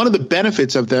one of the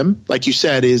benefits of them, like you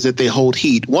said, is that they hold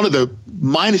heat. One of the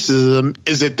minuses of them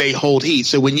is that they hold heat.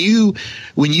 So when you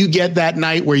get that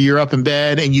night where you're up in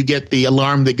bed and you get the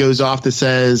alarm that goes off that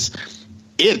says,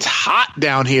 it's hot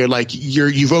down here, like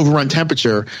you've overrun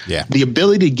temperature. Yeah. The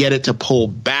ability to get it to pull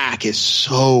back is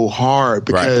so hard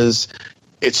because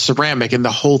it's ceramic and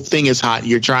the whole thing is hot.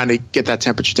 You're trying to get that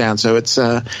temperature down. So it's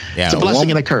a blessing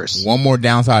and a curse. One more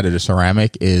downside of the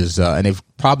ceramic is, and they've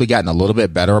probably gotten a little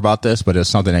bit better about this, but it's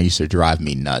something that used to drive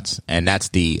me nuts. And that's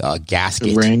the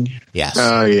gasket. The ring? Yes.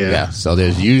 Oh, yeah. So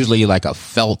there's usually like a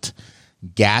felt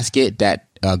gasket that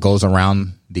goes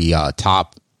around the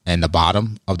top and the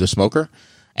bottom of the smoker.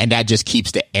 And that just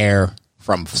keeps the air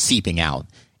from seeping out.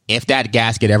 If that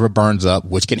gasket ever burns up,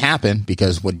 which can happen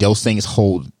because when those things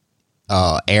hold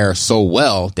air so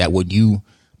well that when you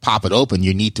pop it open,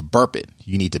 you need to burp it.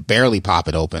 You need to barely pop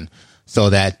it open so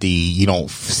that you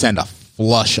don't send a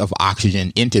flush of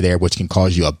oxygen into there, which can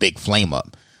cause you a big flame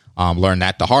up. Learned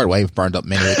that the hard way. Burned up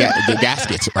many of the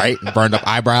gaskets, right? Burned up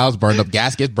eyebrows, burned up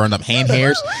gaskets, burned up hand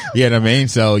hairs. You know what I mean?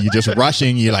 So you're just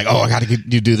rushing. You're like, oh, I got to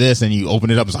do this. And you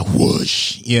open it up. It's like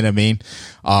whoosh. You know what I mean?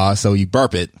 So you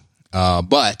burp it.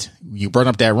 But you burn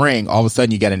up that ring. All of a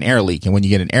sudden you get an air leak. And when you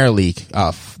get an air leak,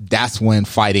 that's when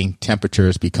fighting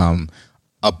temperatures become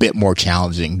a bit more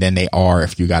challenging than they are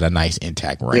if you got a nice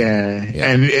intact ring. Yeah.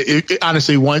 And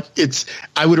honestly,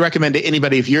 I would recommend to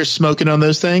anybody, if you're smoking on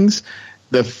those things,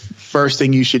 the first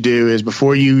thing you should do is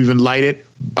before you even light it,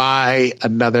 buy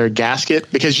another gasket,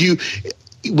 because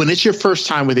when it's your first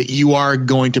time with it, you are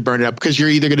going to burn it up because you're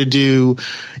either going to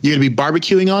be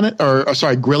barbecuing on it or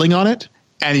grilling on it,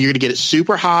 and you're going to get it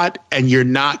super hot and you're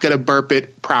not going to burp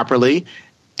it properly.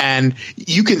 And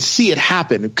you can see it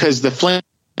happen because the flame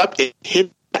up, it hit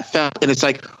that felt, and it's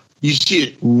like, you see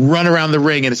it run around the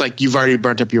ring, and it's like you've already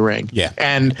burnt up your ring. Yeah,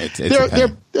 and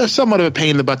they're somewhat of a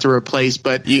pain in the butt to replace,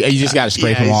 but you just got to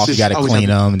scrape them off. You got to clean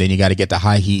them, and then you got to get the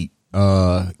high heat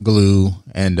glue,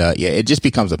 and it just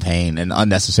becomes a pain, an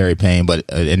unnecessary pain,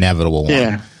 but an inevitable one.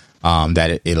 Yeah,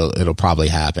 that it'll probably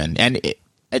happen. And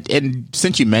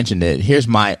since you mentioned it, here's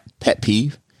my pet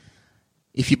peeve: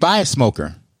 if you buy a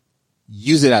smoker,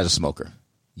 use it as a smoker.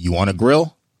 You want a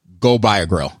grill? Go buy a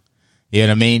grill. You know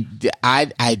what I mean?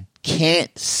 I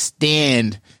can't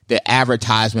stand the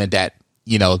advertisement that,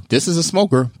 this is a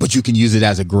smoker, but you can use it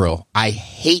as a grill. I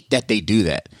hate that they do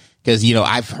that because,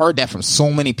 I've heard that from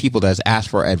so many people that's asked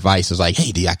for advice. It's like,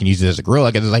 hey, I can use it as a grill.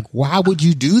 It's like, why would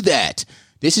you do that?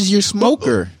 This is your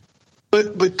smoker.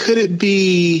 But could it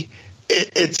be...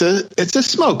 It's a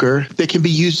smoker that can be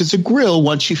used as a grill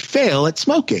once you fail at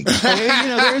smoking.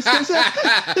 There's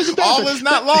a all is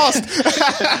not lost.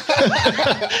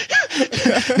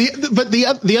 But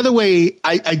the other way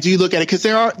I do look at it, because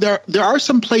there are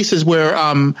some places where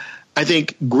I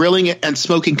think grilling and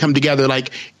smoking come together.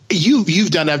 Like you've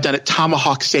done, I've done it.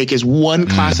 Tomahawk steak is one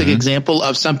classic example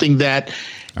of something that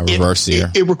a reverse sear.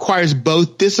 It requires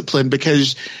both discipline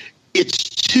because it's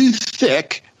too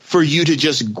thick for you to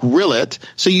just grill it.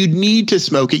 So you need to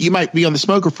smoke it. You might be on the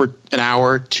smoker for an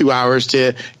hour, 2 hours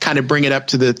to kind of bring it up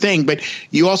to the thing, but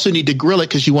you also need to grill it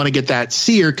because you want to get that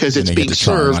sear because it's being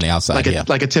served on the outside,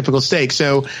 like a typical steak.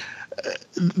 So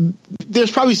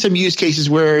there's probably some use cases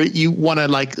where you want to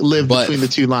live between the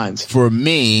two lines. For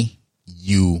me,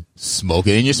 you smoke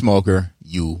it in your smoker,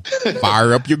 you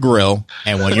fire up your grill,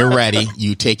 and when you're ready,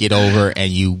 you take it over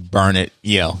and you burn it.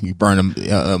 You burn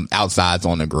them outsides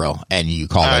on the grill, and you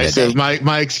call it a day.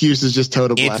 My excuse is just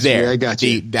total blasphemy. It's there. I got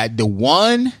you. The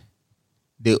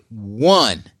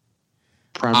one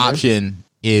option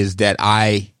is that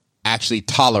I actually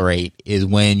tolerate is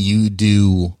when you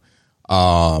do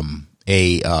a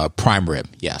prime rib.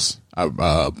 Yes,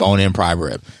 a bone-in prime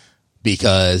rib,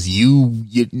 because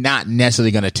you're not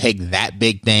necessarily going to take that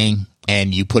big thing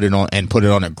and you put it on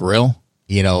a grill,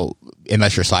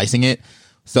 unless you're slicing it.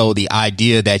 So the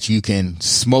idea that you can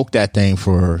smoke that thing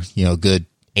for, good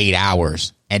 8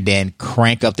 hours and then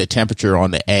crank up the temperature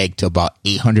on the egg to about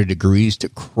 800 degrees to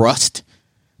crust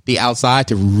the outside,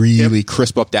 to really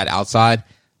crisp up that outside.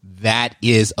 that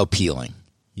is appealing.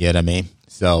 You know what I mean?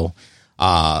 So,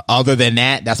 other than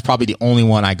that, that's probably the only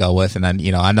one I go with. And then,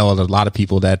 I know a lot of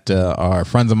people that are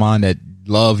friends of mine that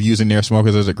love using their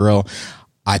smokers as a grill.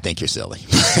 I think you're silly,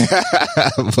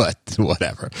 but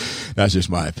whatever. That's just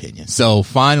my opinion. So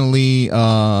finally,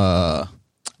 so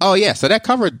that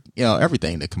covered,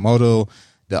 everything, the Komodo,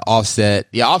 the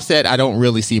offset. The offset, I don't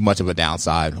really see much of a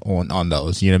downside on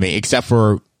those, you know what I mean? Except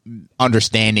for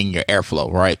understanding your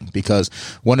airflow, right? Because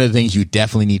one of the things you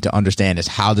definitely need to understand is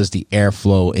how does the air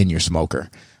flow in your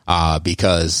smoker?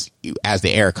 Because as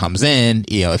the air comes in,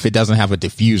 if it doesn't have a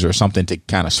diffuser or something to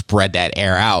kind of spread that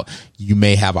air out, you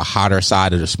may have a hotter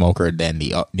side of the smoker than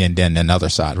than another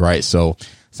side, right? So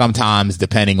sometimes,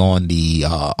 depending on the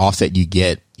offset you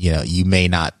get, you may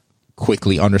not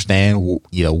quickly understand,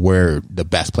 where the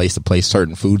best place to place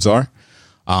certain foods are.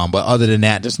 But other than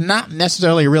that, there's not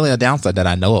necessarily really a downside that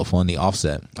I know of on the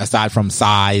offset, aside from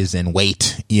size and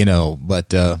weight, but,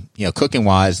 cooking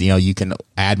wise, you can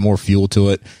add more fuel to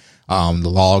it. The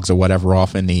logs or whatever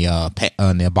off in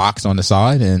the box on the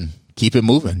side and keep it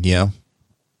moving,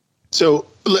 So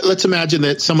let's imagine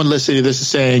that someone listening to this is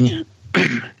saying,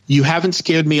 you haven't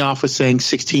scared me off with saying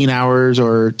 16 hours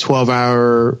or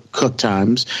 12-hour cook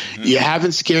times. Mm-hmm. You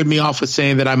haven't scared me off with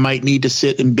saying that I might need to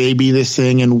sit and baby this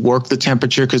thing and work the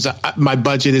temperature because my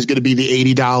budget is going to be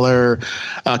the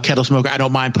 $80 kettle smoker. I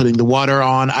don't mind putting the water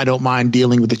on. I don't mind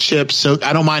dealing with the chips. So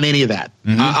I don't mind any of that.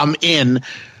 Mm-hmm. I'm in.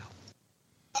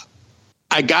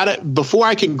 I got it before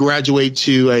I can graduate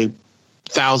to a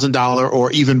 $1,000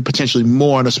 or even potentially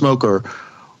more on a smoker.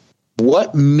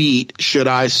 What meat should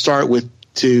I start with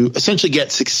to essentially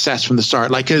get success from the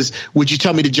start? Like, because would you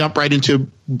tell me to jump right into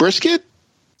brisket?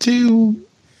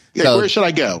 Where should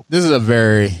I go? This is a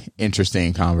very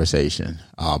interesting conversation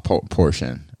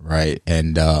portion, right?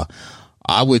 And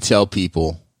I would tell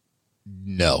people,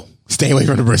 no, stay away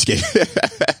from the brisket.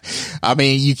 I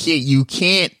mean, you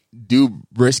can't do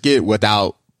brisket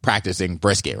without practicing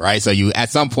brisket, right? So at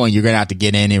some point you're gonna have to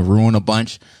get in and ruin a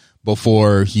bunch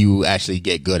before you actually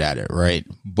get good at it, right?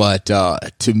 But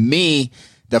to me,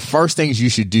 the first things you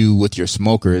should do with your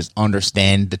smoker is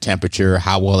understand the temperature,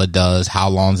 how well it does, how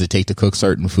long does it take to cook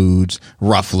certain foods,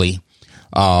 roughly.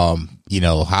 How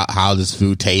does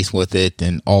food taste with it,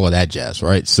 and all of that jazz,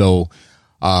 right? So,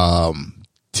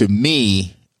 to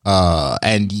me,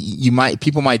 and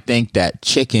people might think that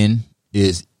chicken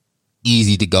is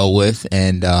easy to go with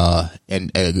and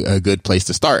a good place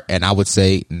to start, and I would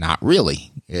say not really.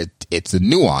 It's a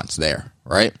nuance there,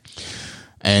 right?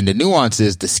 And the nuance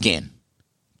is the skin.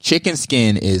 Chicken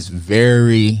skin is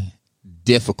very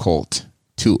difficult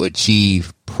to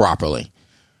achieve properly.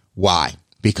 Why?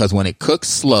 Because when it cooks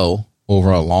slow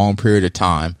over a long period of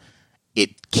time,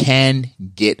 it can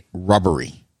get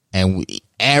rubbery. And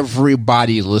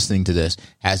everybody listening to this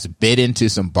has bit into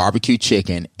some barbecue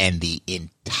chicken and the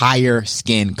entire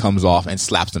skin comes off and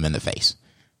slaps them in the face.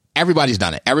 Everybody's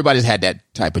done it. Everybody's had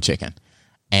that type of chicken.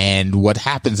 And what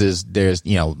happens is there's,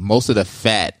 most of the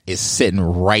fat is sitting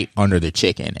right under the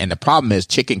chicken. And the problem is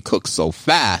chicken cooks so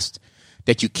fast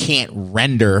that you can't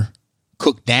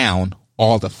cook down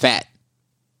all the fat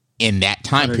in that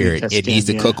time period. It needs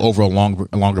to cook over a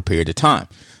longer period of time.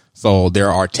 So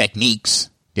there are techniques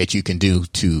that you can do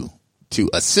to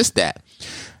assist that.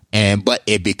 But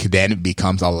then it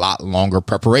becomes a lot longer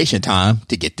preparation time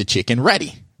to get the chicken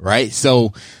ready, right?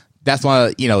 So that's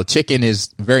why, chicken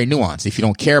is very nuanced. If you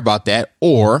don't care about that,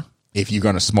 or if you're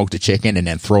going to smoke the chicken and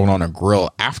then throw it on a grill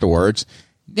afterwards,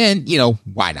 then,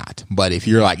 why not? But if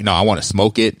you're like, no, I want to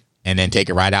smoke it and then take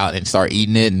it right out and start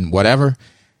eating it and whatever,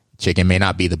 chicken may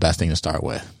not be the best thing to start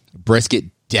with. Brisket,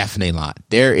 definitely not.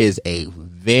 There is a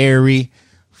very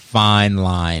fine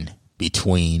line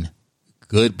between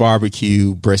good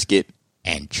barbecue brisket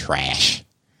and trash.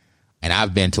 And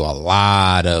I've been to a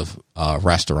lot of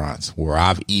restaurants where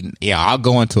I've eaten. Yeah, I'll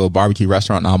go into a barbecue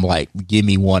restaurant and I'm like, give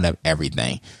me one of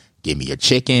everything. Give me your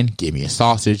chicken, give me your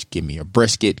sausage, give me your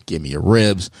brisket, give me your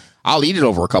ribs. I'll eat it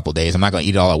over a couple of days. I'm not going to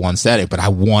eat it all at one setting, but I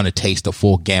want to taste the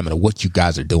full gamut of what you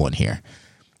guys are doing here.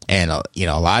 And, a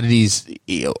lot of these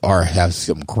have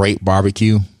some great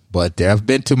barbecue, but there have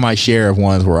been to my share of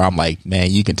ones where I'm like,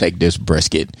 man, you can take this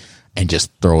brisket and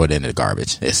just throw it in the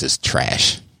garbage. This is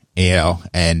trash.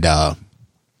 And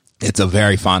it's a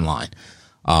very fine line.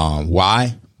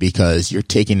 Why? Because you're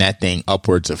taking that thing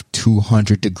upwards of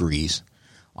 200 degrees.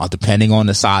 Depending on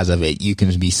the size of it, you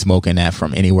can be smoking that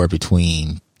from anywhere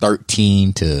between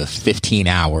 13 to 15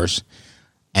 hours.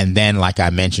 And then, like I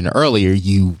mentioned earlier,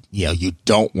 you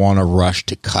don't want to rush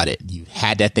to cut it. You've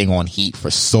had that thing on heat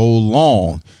for so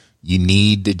long, you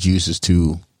need the juices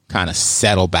to kind of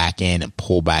settle back in and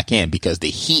pull back in, because the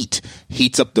heat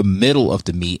heats up the middle of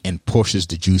the meat and pushes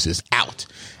the juices out.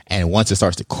 And once it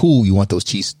starts to cool, you want those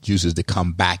cheese juices to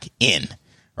come back in,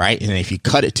 right? And if you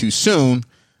cut it too soon,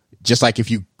 just like if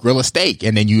you grill a steak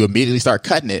and then you immediately start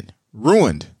cutting it,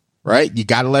 ruined, right? You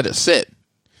got to let it sit.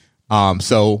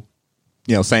 So,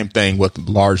 same thing with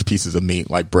large pieces of meat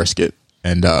like brisket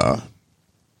and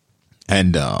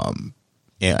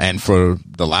for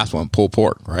the last one, pulled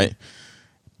pork, right?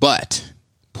 But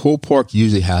pulled pork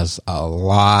usually has a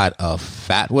lot of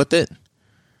fat with it,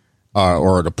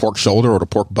 or the pork shoulder or the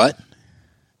pork butt.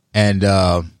 And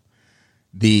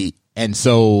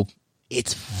so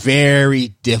it's very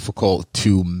difficult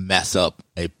to mess up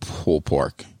a pulled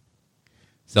pork.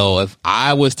 So if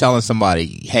I was telling somebody,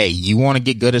 hey, you want to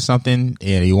get good at something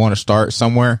and you want to start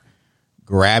somewhere,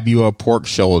 grab you a pork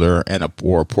shoulder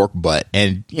or a pork butt.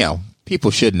 And,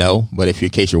 people should know, but in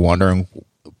case you're wondering,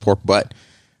 pork butt,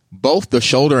 both the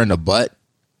shoulder and the butt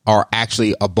are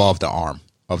actually above the arm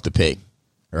of the pig,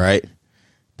 right?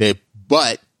 The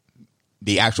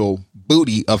actual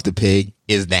booty of the pig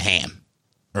is the ham,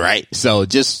 right? So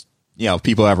just, if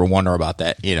people ever wonder about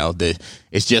that,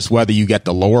 it's just whether you get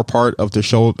the lower part of the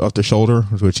shoulder,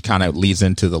 which kind of leads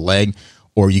into the leg,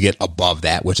 or you get above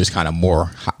that, which is kind of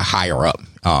more higher up.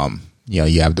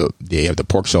 You have the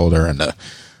pork shoulder and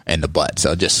the butt.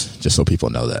 So just so people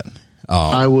know that.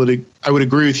 I would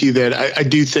agree with you that I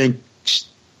do think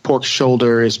pork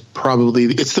shoulder is probably,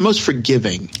 it's the most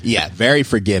forgiving. Yeah, very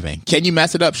forgiving. Can you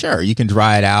mess it up? Sure. You can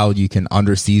dry it out. You can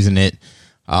under season it.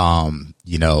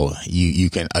 You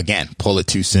can, again, pull it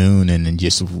too soon and then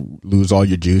just lose all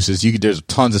your juices. There's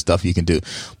tons of stuff you can do,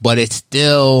 but it's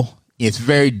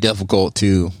very difficult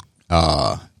to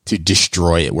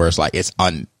destroy it, where it's like, it's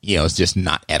just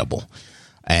not edible.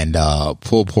 And,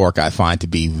 pulled pork I find to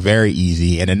be very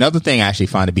easy. And another thing I actually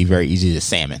find to be very easy is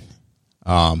salmon.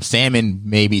 Salmon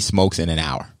maybe smokes in an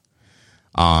hour.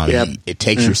 It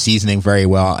takes your seasoning very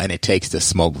well, and it takes the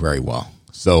smoke very well.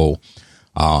 So,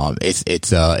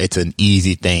 it's an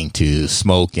easy thing to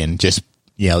smoke and just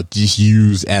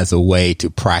use as a way to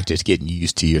practice getting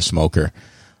used to your smoker.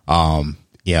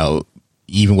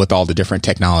 Even with all the different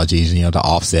technologies, to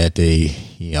offset the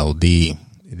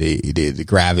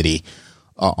gravity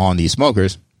on these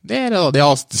smokers, they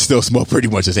all still smoke pretty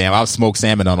much the same. I've smoked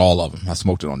salmon on all of them. I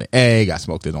smoked it on the egg. I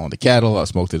smoked it on the kettle. I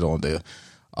smoked it on the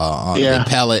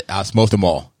pellet. I smoked them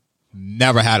all.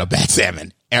 Never had a bad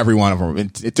salmon. Every one of them,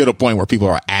 to the point where people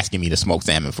are asking me to smoke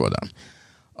salmon for them.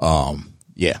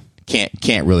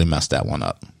 Can't really mess that one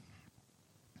up.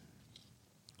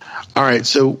 All right.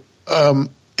 So, and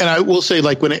I will say,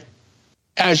 like,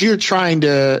 as you're trying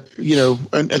to,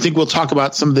 and I think we'll talk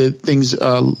about some of the things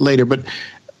later, but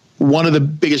one of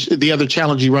the other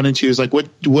challenge you run into is like, what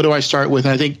do I start with?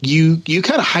 And I think you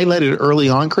kind of highlighted early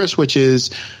on, Chris, which is,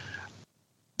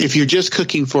 if you're just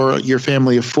cooking for your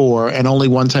family of 4 and only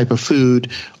one type of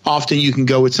food, often you can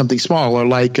go with something smaller,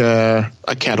 like a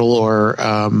kettle or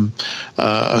a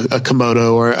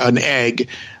Komodo or an egg.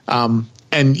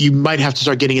 And you might have to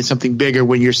start getting in something bigger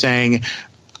when you're saying,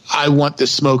 I want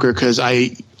this smoker because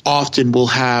I often will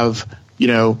have,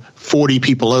 40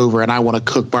 people over and I want to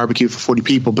cook barbecue for 40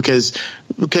 people because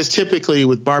typically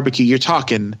with barbecue, you're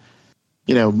talking,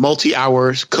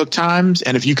 multi-hours cook times.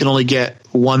 And if you can only get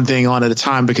one thing on at a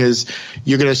time, because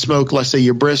you're going to smoke, let's say,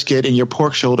 your brisket and your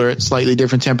pork shoulder at slightly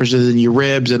different temperatures than your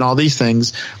ribs and all these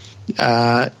things,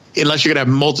 unless you're going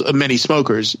to have many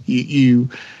smokers, you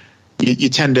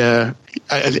tend to,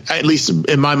 at least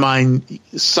in my mind,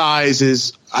 size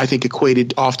is, I think,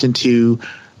 equated often to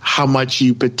how much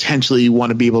you potentially want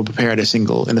to be able to prepare in a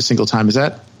single time. Is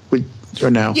that or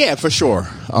no? Yeah, for sure.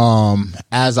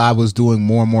 As I was doing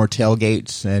more and more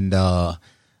tailgates and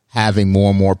having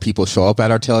more and more people show up at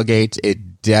our tailgates,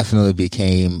 it definitely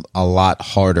became a lot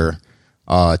harder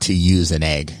to use an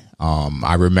egg.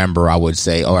 I remember I would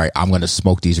say, all right, I'm going to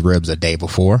smoke these ribs a day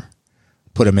before,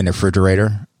 put them in the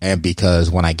refrigerator, and because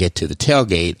when I get to the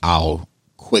tailgate, I'll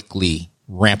quickly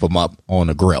ramp them up on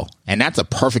the grill. And that's a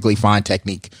perfectly fine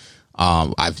technique.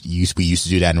 We used to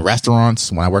do that in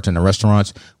restaurants. When I worked in the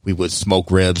restaurants, we would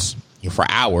smoke ribs for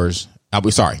hours.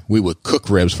 We would cook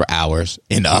ribs for hours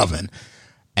in the oven.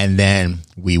 And then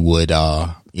we would,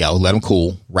 let them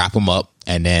cool, wrap them up,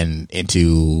 and then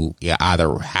into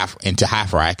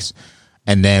half racks.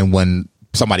 And then when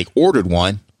somebody ordered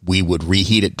one, we would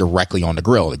reheat it directly on the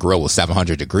grill. The grill was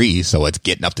 700 degrees, so it's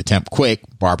getting up to temp quick,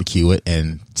 barbecue it,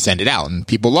 and send it out. And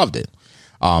people loved it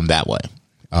that way.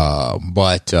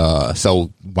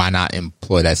 So why not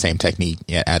employ that same technique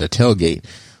at a tailgate?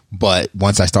 But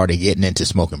once I started getting into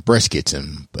smoking briskets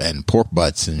and pork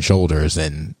butts and shoulders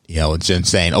and, it's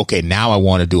just saying, okay, now I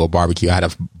want to do a barbecue. I had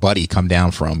a buddy come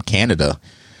down from Canada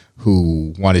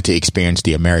who wanted to experience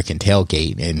the American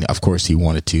tailgate. And of course he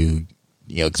wanted to,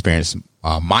 experience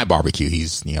my barbecue.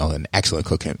 He's, an excellent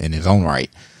cook in his own right.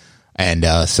 And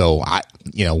so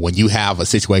when you have a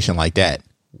situation like that,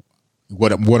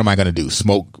 what am I going to do?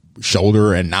 Smoke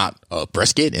shoulder and not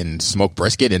brisket, and smoke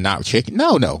brisket and not chicken?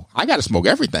 No. I got to smoke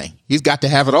everything. He's got to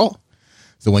have it all.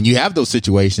 So when you have those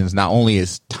situations, not only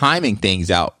is timing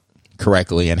things out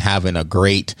correctly and having a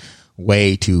great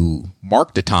way to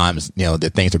mark the times,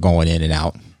 that things are going in and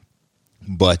out,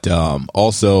 but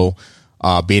also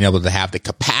being able to have the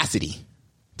capacity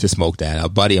to smoke that. A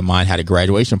buddy of mine had a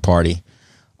graduation party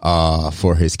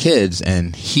for his kids,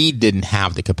 and he didn't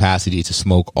have the capacity to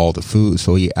smoke all the food.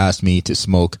 So he asked me to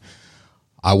smoke,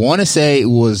 I want to say it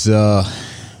was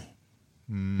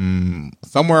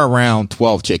somewhere around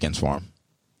 12 chickens for him.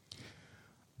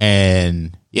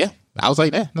 And yeah, I was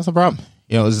like, that's no problem.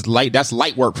 It's light. That's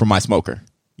light work for my smoker.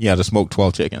 To smoke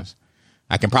 12 chickens.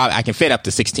 I can fit up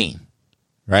to 16.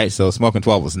 Right. So smoking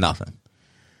 12 was nothing.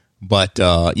 But,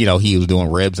 he was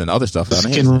doing ribs and other stuff.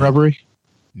 Skin rubbery?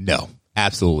 No.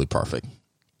 Absolutely perfect.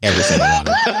 Every single one.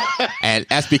 And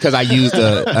that's because I used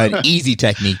an easy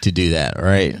technique to do that,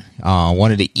 right?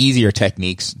 One of the easier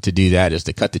techniques to do that is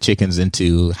to cut the chickens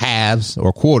into halves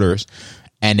or quarters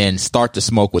and then start the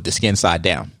smoke with the skin side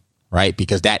down, right?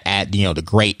 Because that the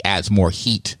grate adds more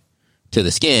heat to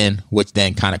the skin, which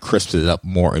then kind of crisps it up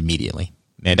more immediately.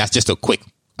 And that's just a quick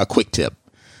tip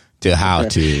to how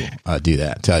to do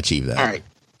that, to achieve that. All right.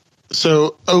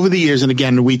 So over the years, and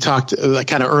again, we talked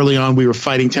kind of early on, we were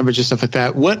fighting temperature, stuff like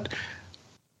that. What,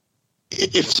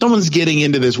 if someone's getting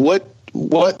into this, what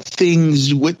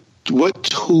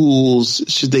tools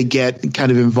should they get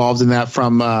kind of involved in that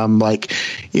from, I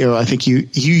think you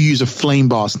use a Flame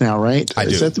Boss now, right? I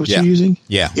do. Is that what you're using?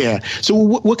 Yeah. Yeah. So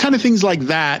what kind of things like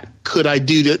that could I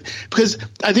do because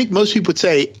I think most people would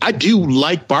say, I do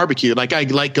like barbecue. Like I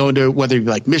like going to whether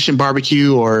like Mission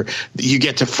Barbecue or you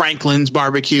get to Franklin's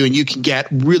Barbecue and you can get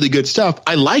really good stuff.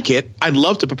 I like it. I'd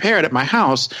love to prepare it at my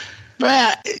house,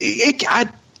 but I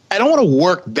don't want to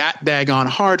work that daggone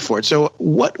hard for it. So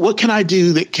what can I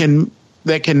do that can,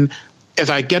 if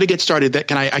I got to get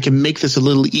started, I can make this a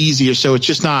little easier. So it's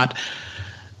just not,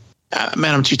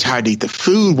 man, I'm too tired to eat the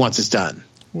food once it's done.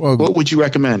 Well, what would you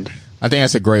recommend? I think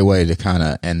that's a great way to kind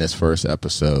of end this first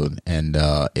episode, and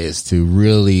is to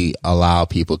really allow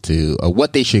people to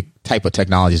what they should type of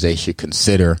technologies they should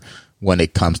consider when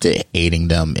it comes to aiding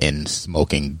them in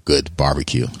smoking good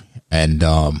barbecue. And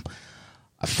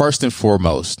first and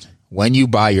foremost, when you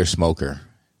buy your smoker,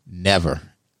 never,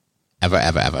 ever,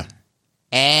 ever, ever,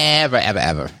 ever, ever,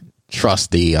 ever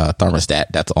trust the thermostat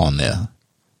that's on there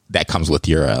that comes with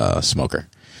your smoker.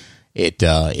 It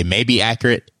may be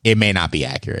accurate. It may not be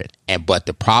accurate. But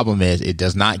the problem is it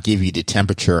does not give you the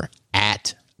temperature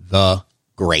at the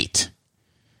grate.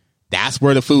 That's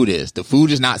where the food is. The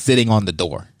food is not sitting on the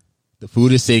door. The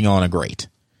food is sitting on a grate.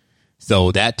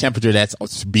 So that temperature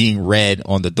that's being read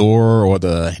on the door or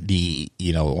the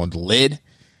on the lid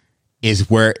is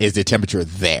where is the temperature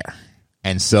there.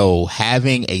 And so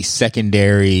having a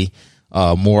secondary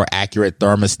more accurate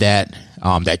thermostat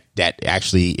that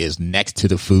actually is next to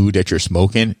the food that you're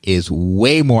smoking is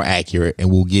way more accurate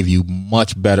and will give you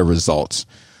much better results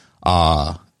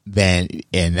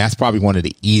and that's probably one of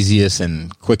the easiest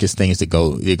and quickest things to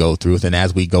go through. And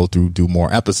as we do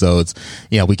more episodes,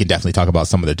 we can definitely talk about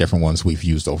some of the different ones we've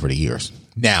used over the years.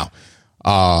 Now,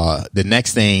 the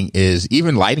next thing is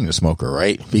even lighting the smoker,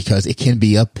 right? Because it can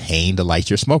be a pain to light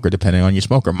your smoker depending on your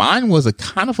smoker. Mine was a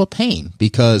kind of a pain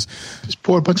because just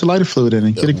pour a bunch of lighter fluid in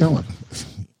and get it going.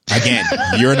 Again,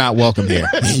 you're not welcome here.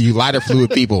 You lighter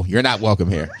fluid people, you're not welcome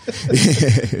here.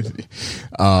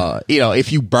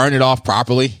 If you burn it off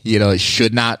properly, it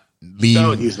should not leave.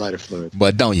 Don't use lighter fluid.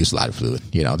 But don't use lighter fluid.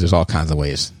 There's all kinds of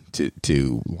ways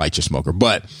to light your smoker.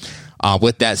 But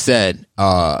with that said,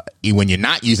 when you're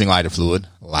not using lighter fluid,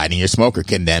 lighting your smoker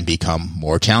can then become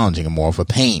more challenging and more of a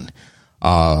pain.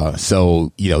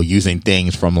 So using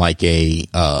things from like a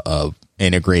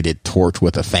integrated torch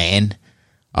with a fan.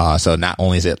 So not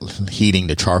only is it heating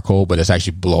the charcoal, but it's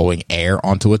actually blowing air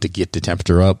onto it to get the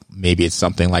temperature up. Maybe it's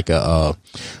something like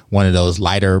one of those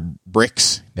lighter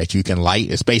bricks that you can light.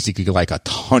 It's basically like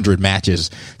 100 matches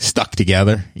stuck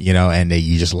together, and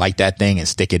you just light that thing and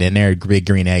stick it in there. Big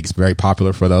Green Egg's very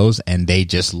popular for those, and they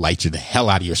just light you the hell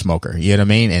out of your smoker. You know what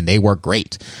I mean? And they work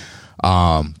great.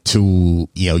 Using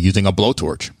a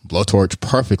blowtorch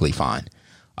perfectly fine.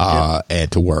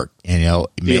 and to work. And,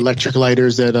 the electric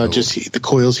lighters that just the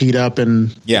coils heat up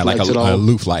and like a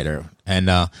loop lighter.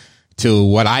 And to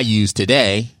what I use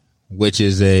today, which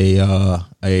is a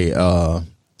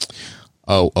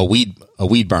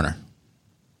weed burner,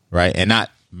 right? And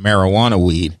not marijuana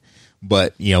weed,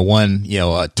 but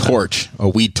a torch, a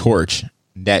weed torch.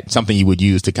 That's something you would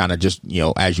use to kind of just,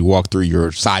 as you walk through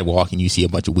your sidewalk and you see a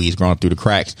bunch of weeds growing through the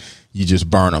cracks, you just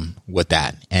burn them with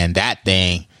that. And that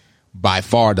thing, by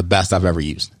far the best I've ever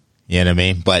used. You know what I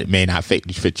mean? But it may not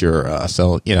fit your,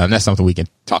 and that's something we can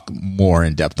talk more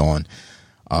in depth on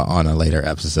a later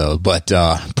episode. But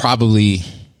probably,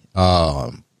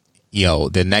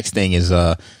 the next thing is,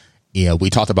 we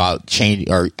talked about changing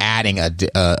or adding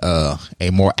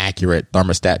a more accurate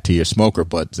thermostat to your smoker,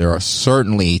 but there are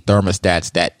certainly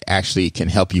thermostats that actually can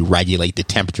help you regulate the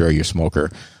temperature of your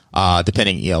smoker.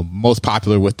 Depending, most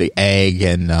popular with the egg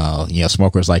and,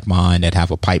 smokers like mine that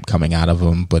have a pipe coming out of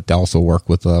them, but they also work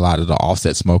with a lot of the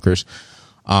offset smokers.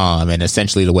 And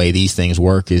essentially the way these things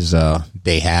work is,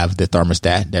 they have the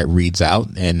thermostat that reads out.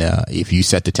 And, if you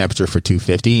set the temperature for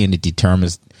 250 and it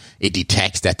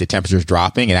detects that the temperature is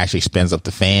dropping, it actually spins up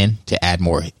the fan to add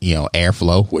more,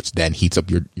 airflow, which then heats up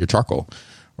your charcoal.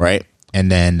 Right. And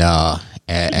then,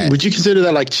 would you consider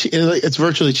that like it's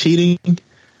virtually cheating?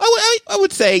 I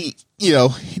would say,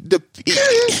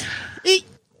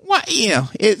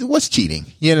 what's cheating?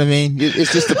 You know what I mean?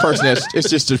 It's just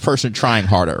the person trying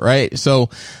harder, right? So,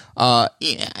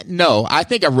 no, I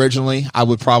think originally I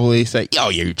would probably say, oh,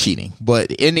 yeah, you're cheating.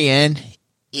 But in the end,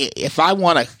 if I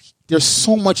want to, there's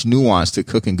so much nuance to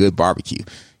cooking good barbecue,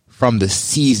 from the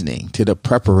seasoning to the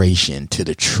preparation to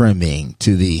the trimming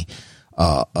to the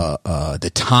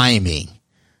timing.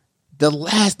 The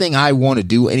last thing I want to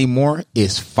do anymore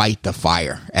is fight the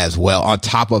fire as well, on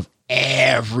top of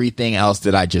everything else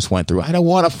that I just went through. I don't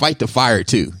want to fight the fire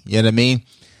too. You know what I mean?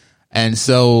 And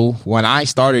so when I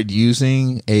started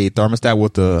using a thermostat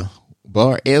with the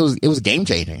blower, it was game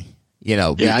changing.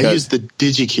 I used the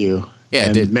DigiQ.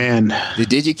 Yeah, the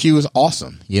DigiQ is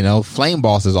awesome. Flame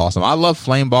Boss is awesome. I love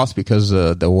Flame Boss because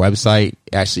the website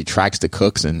actually tracks the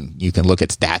cooks and you can look at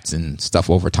stats and stuff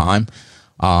over time.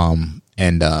 So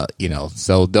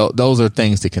those are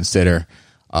things to consider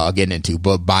getting into.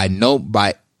 But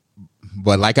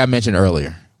but like I mentioned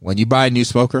earlier, when you buy a new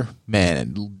smoker,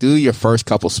 man, do your first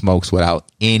couple smokes without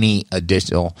any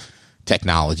additional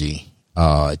technology.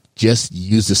 Just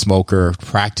use the smoker,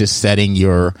 practice setting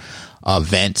your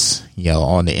vents,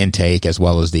 on the intake as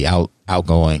well as the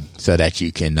outgoing, so that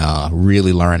you can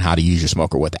really learn how to use your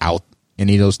smoker without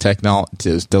any of those tech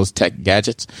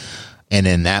gadgets. And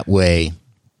in that way,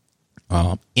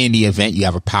 in the event you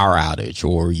have a power outage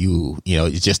or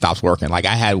it just stops working. Like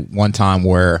I had one time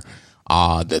where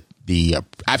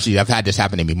actually I've had this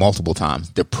happen to me multiple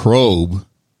times. The probe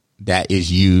that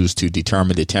is used to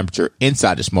determine the temperature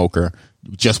inside the smoker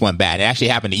just went bad. It actually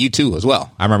happened to you too as well.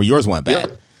 I remember yours went bad.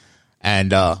 Yeah.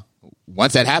 And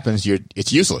once that happens,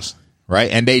 it's useless,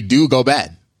 right? And they do go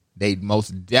bad. They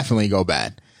most definitely go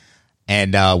bad.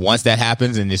 And once that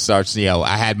happens and it starts,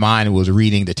 I had mine, it was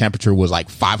reading, the temperature was like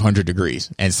 500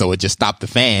 degrees. And so it just stopped the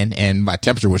fan and my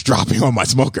temperature was dropping on my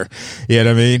smoker. You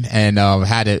know what I mean? And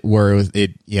had it where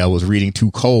it was reading too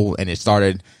cold and it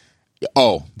started.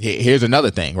 Oh, here's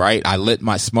another thing, right? I lit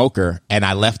my smoker and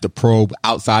I left the probe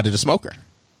outside of the smoker.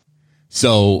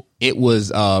 So it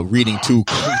was reading too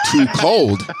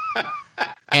cold.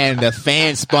 And the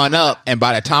fan spun up. And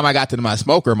by the time I got to my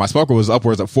smoker was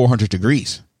upwards of 400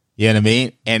 degrees. You know what I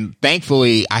mean? And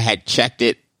thankfully I had checked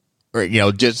it, or,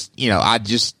 I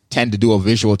just tend to do a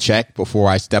visual check before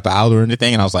I step out or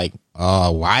anything. And I was like,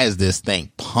 oh, why is this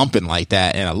thing pumping like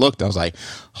that? And I looked, I was like,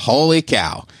 holy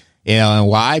cow. And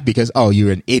why? Because,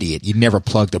 you're an idiot. You never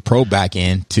plugged the probe back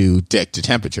in to detect the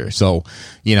temperature. So,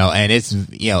 and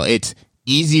it's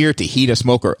easier to heat a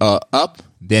smoker up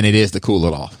than it is to cool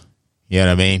it off. You know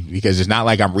what I mean? Because it's not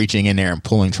like I'm reaching in there and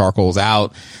pulling charcoals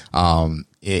out.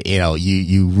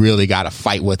 You really got to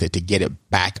fight with it to get it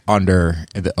back under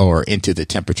or into the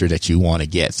temperature that you want to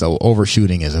get. So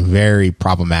overshooting is a very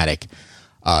problematic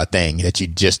thing that you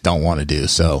just don't want to do.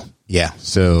 So yeah,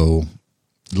 so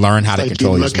learn how to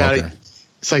control your smoker.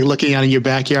 It's like looking out in your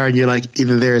backyard and you're like,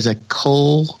 either there's a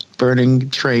coal burning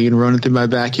train running through my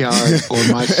backyard or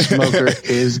my smoker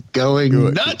is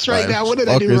going nuts right now. What did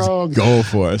I do wrong? Go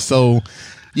for it. So,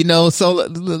 so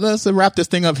let's wrap this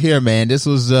thing up here, man. This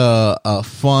was a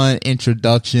fun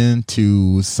introduction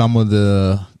to some of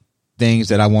the things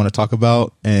that I want to talk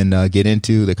about and get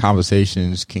into. The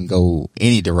conversations can go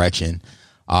any direction.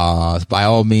 By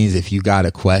all means, if you got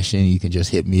a question, you can just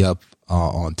hit me up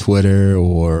on Twitter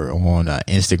or on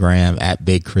Instagram at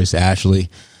Big Chris Ashley.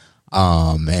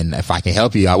 And if I can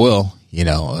help you, I will.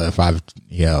 If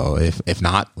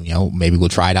not, maybe we'll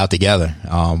try it out together.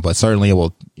 But certainly it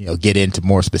will, get into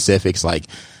more specifics like,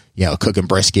 cooking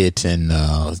brisket and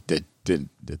the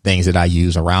things that I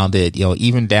use around it.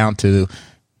 Even down to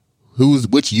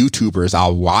which YouTubers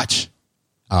I'll watch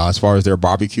as far as their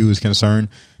barbecue is concerned,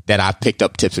 that I've picked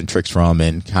up tips and tricks from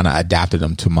and kind of adapted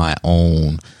them to my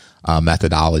own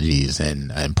methodologies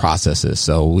and processes.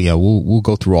 So, we'll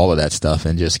go through all of that stuff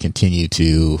and just continue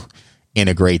to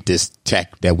integrate this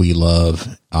tech that we love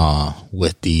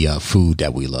with the food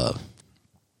that we love.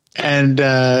 And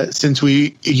since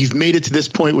you've made it to this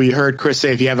point where you heard Chris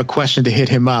say, if you have a question to hit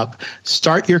him up,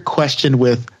 start your question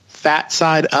with fat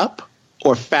side up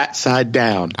or fat side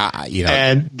down.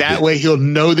 And that way he'll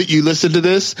know that you listen to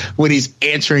this when he's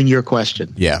answering your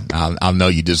question. Yeah, I'll know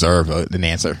you deserve an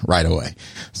answer right away.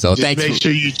 So just make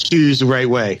sure you choose the right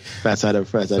way. Fat side up,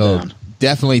 fat side down.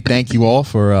 Definitely thank you all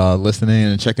for listening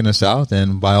and checking us out.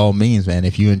 And by all means, man,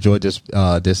 if you enjoyed this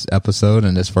episode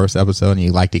and this first episode and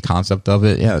you like the concept of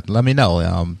it, let me know.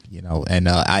 And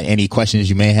any questions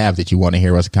you may have that you want to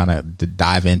hear us kind of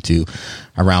dive into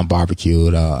around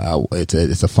barbecue.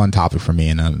 It's a fun topic for me,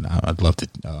 and I'd love to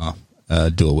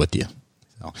do it with you.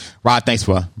 So, Rod, thanks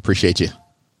appreciate you.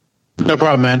 No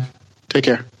problem, man. Take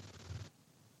care.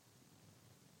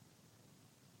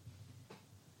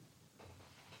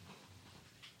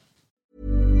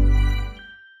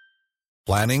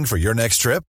 Planning for your next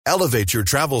trip? Elevate your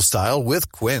travel style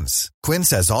with Quince. Quince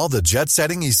has all the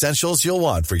jet-setting essentials you'll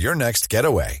want for your next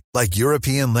getaway, like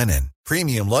European linen,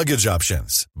 premium luggage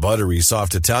options, buttery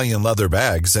soft Italian leather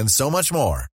bags, and so much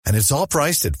more. And it's all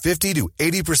priced at 50 to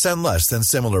 80% less than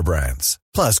similar brands.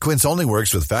 Plus, Quince only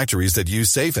works with factories that use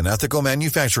safe and ethical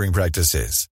manufacturing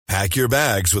practices. Pack your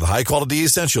bags with high-quality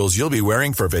essentials you'll be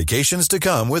wearing for vacations to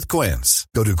come with Quince.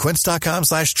 Go to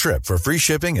quince.com/trip for free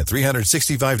shipping and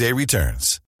 365-day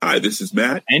returns. Hi, this is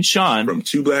Matt and Sean from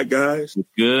Two Black Guys with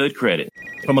Good Credit.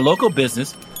 From a local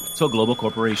business to a global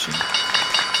corporation,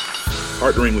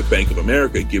 partnering with Bank of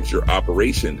America gives your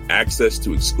operation access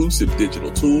to exclusive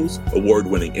digital tools,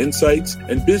 award-winning insights,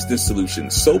 and business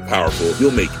solutions so powerful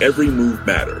you'll make every move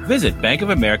matter. Visit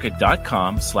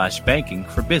bankofamerica.com/banking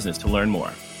for business to learn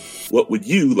more. What would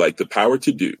you like the power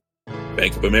to do?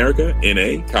 Bank of America,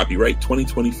 N.A., copyright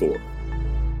 2024.